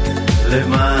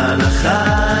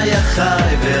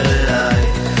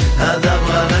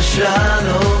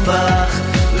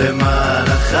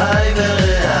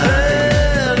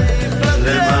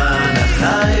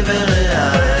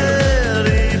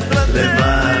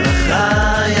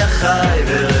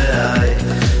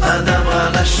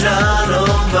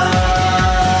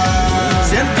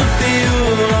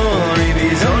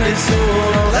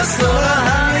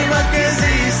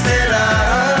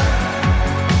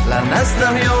 una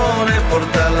stagione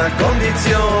porta alla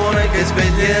condizione che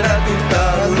sveglierà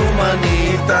tutta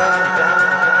l'umanità.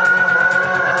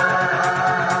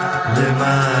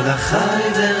 למען החי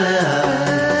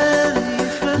ורעי,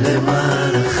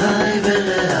 למען החי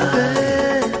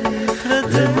ורעי,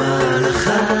 למען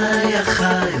החי,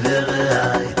 החי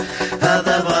ורעי,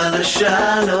 הדבר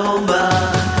לשלום בא.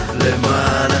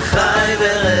 למען החי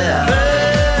ורעי,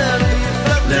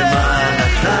 למען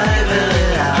החי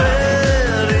ורעי,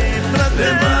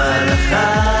 למען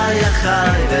החי,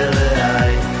 החי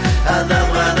ורעי,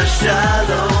 הדבר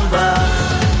לשלום בא.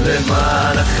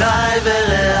 למען החי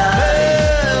ורעי,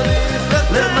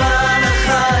 למען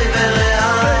החי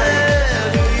ורעי,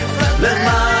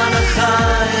 למען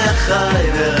החי, החי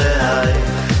ורעי,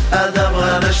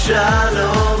 הדבר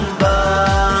לשלום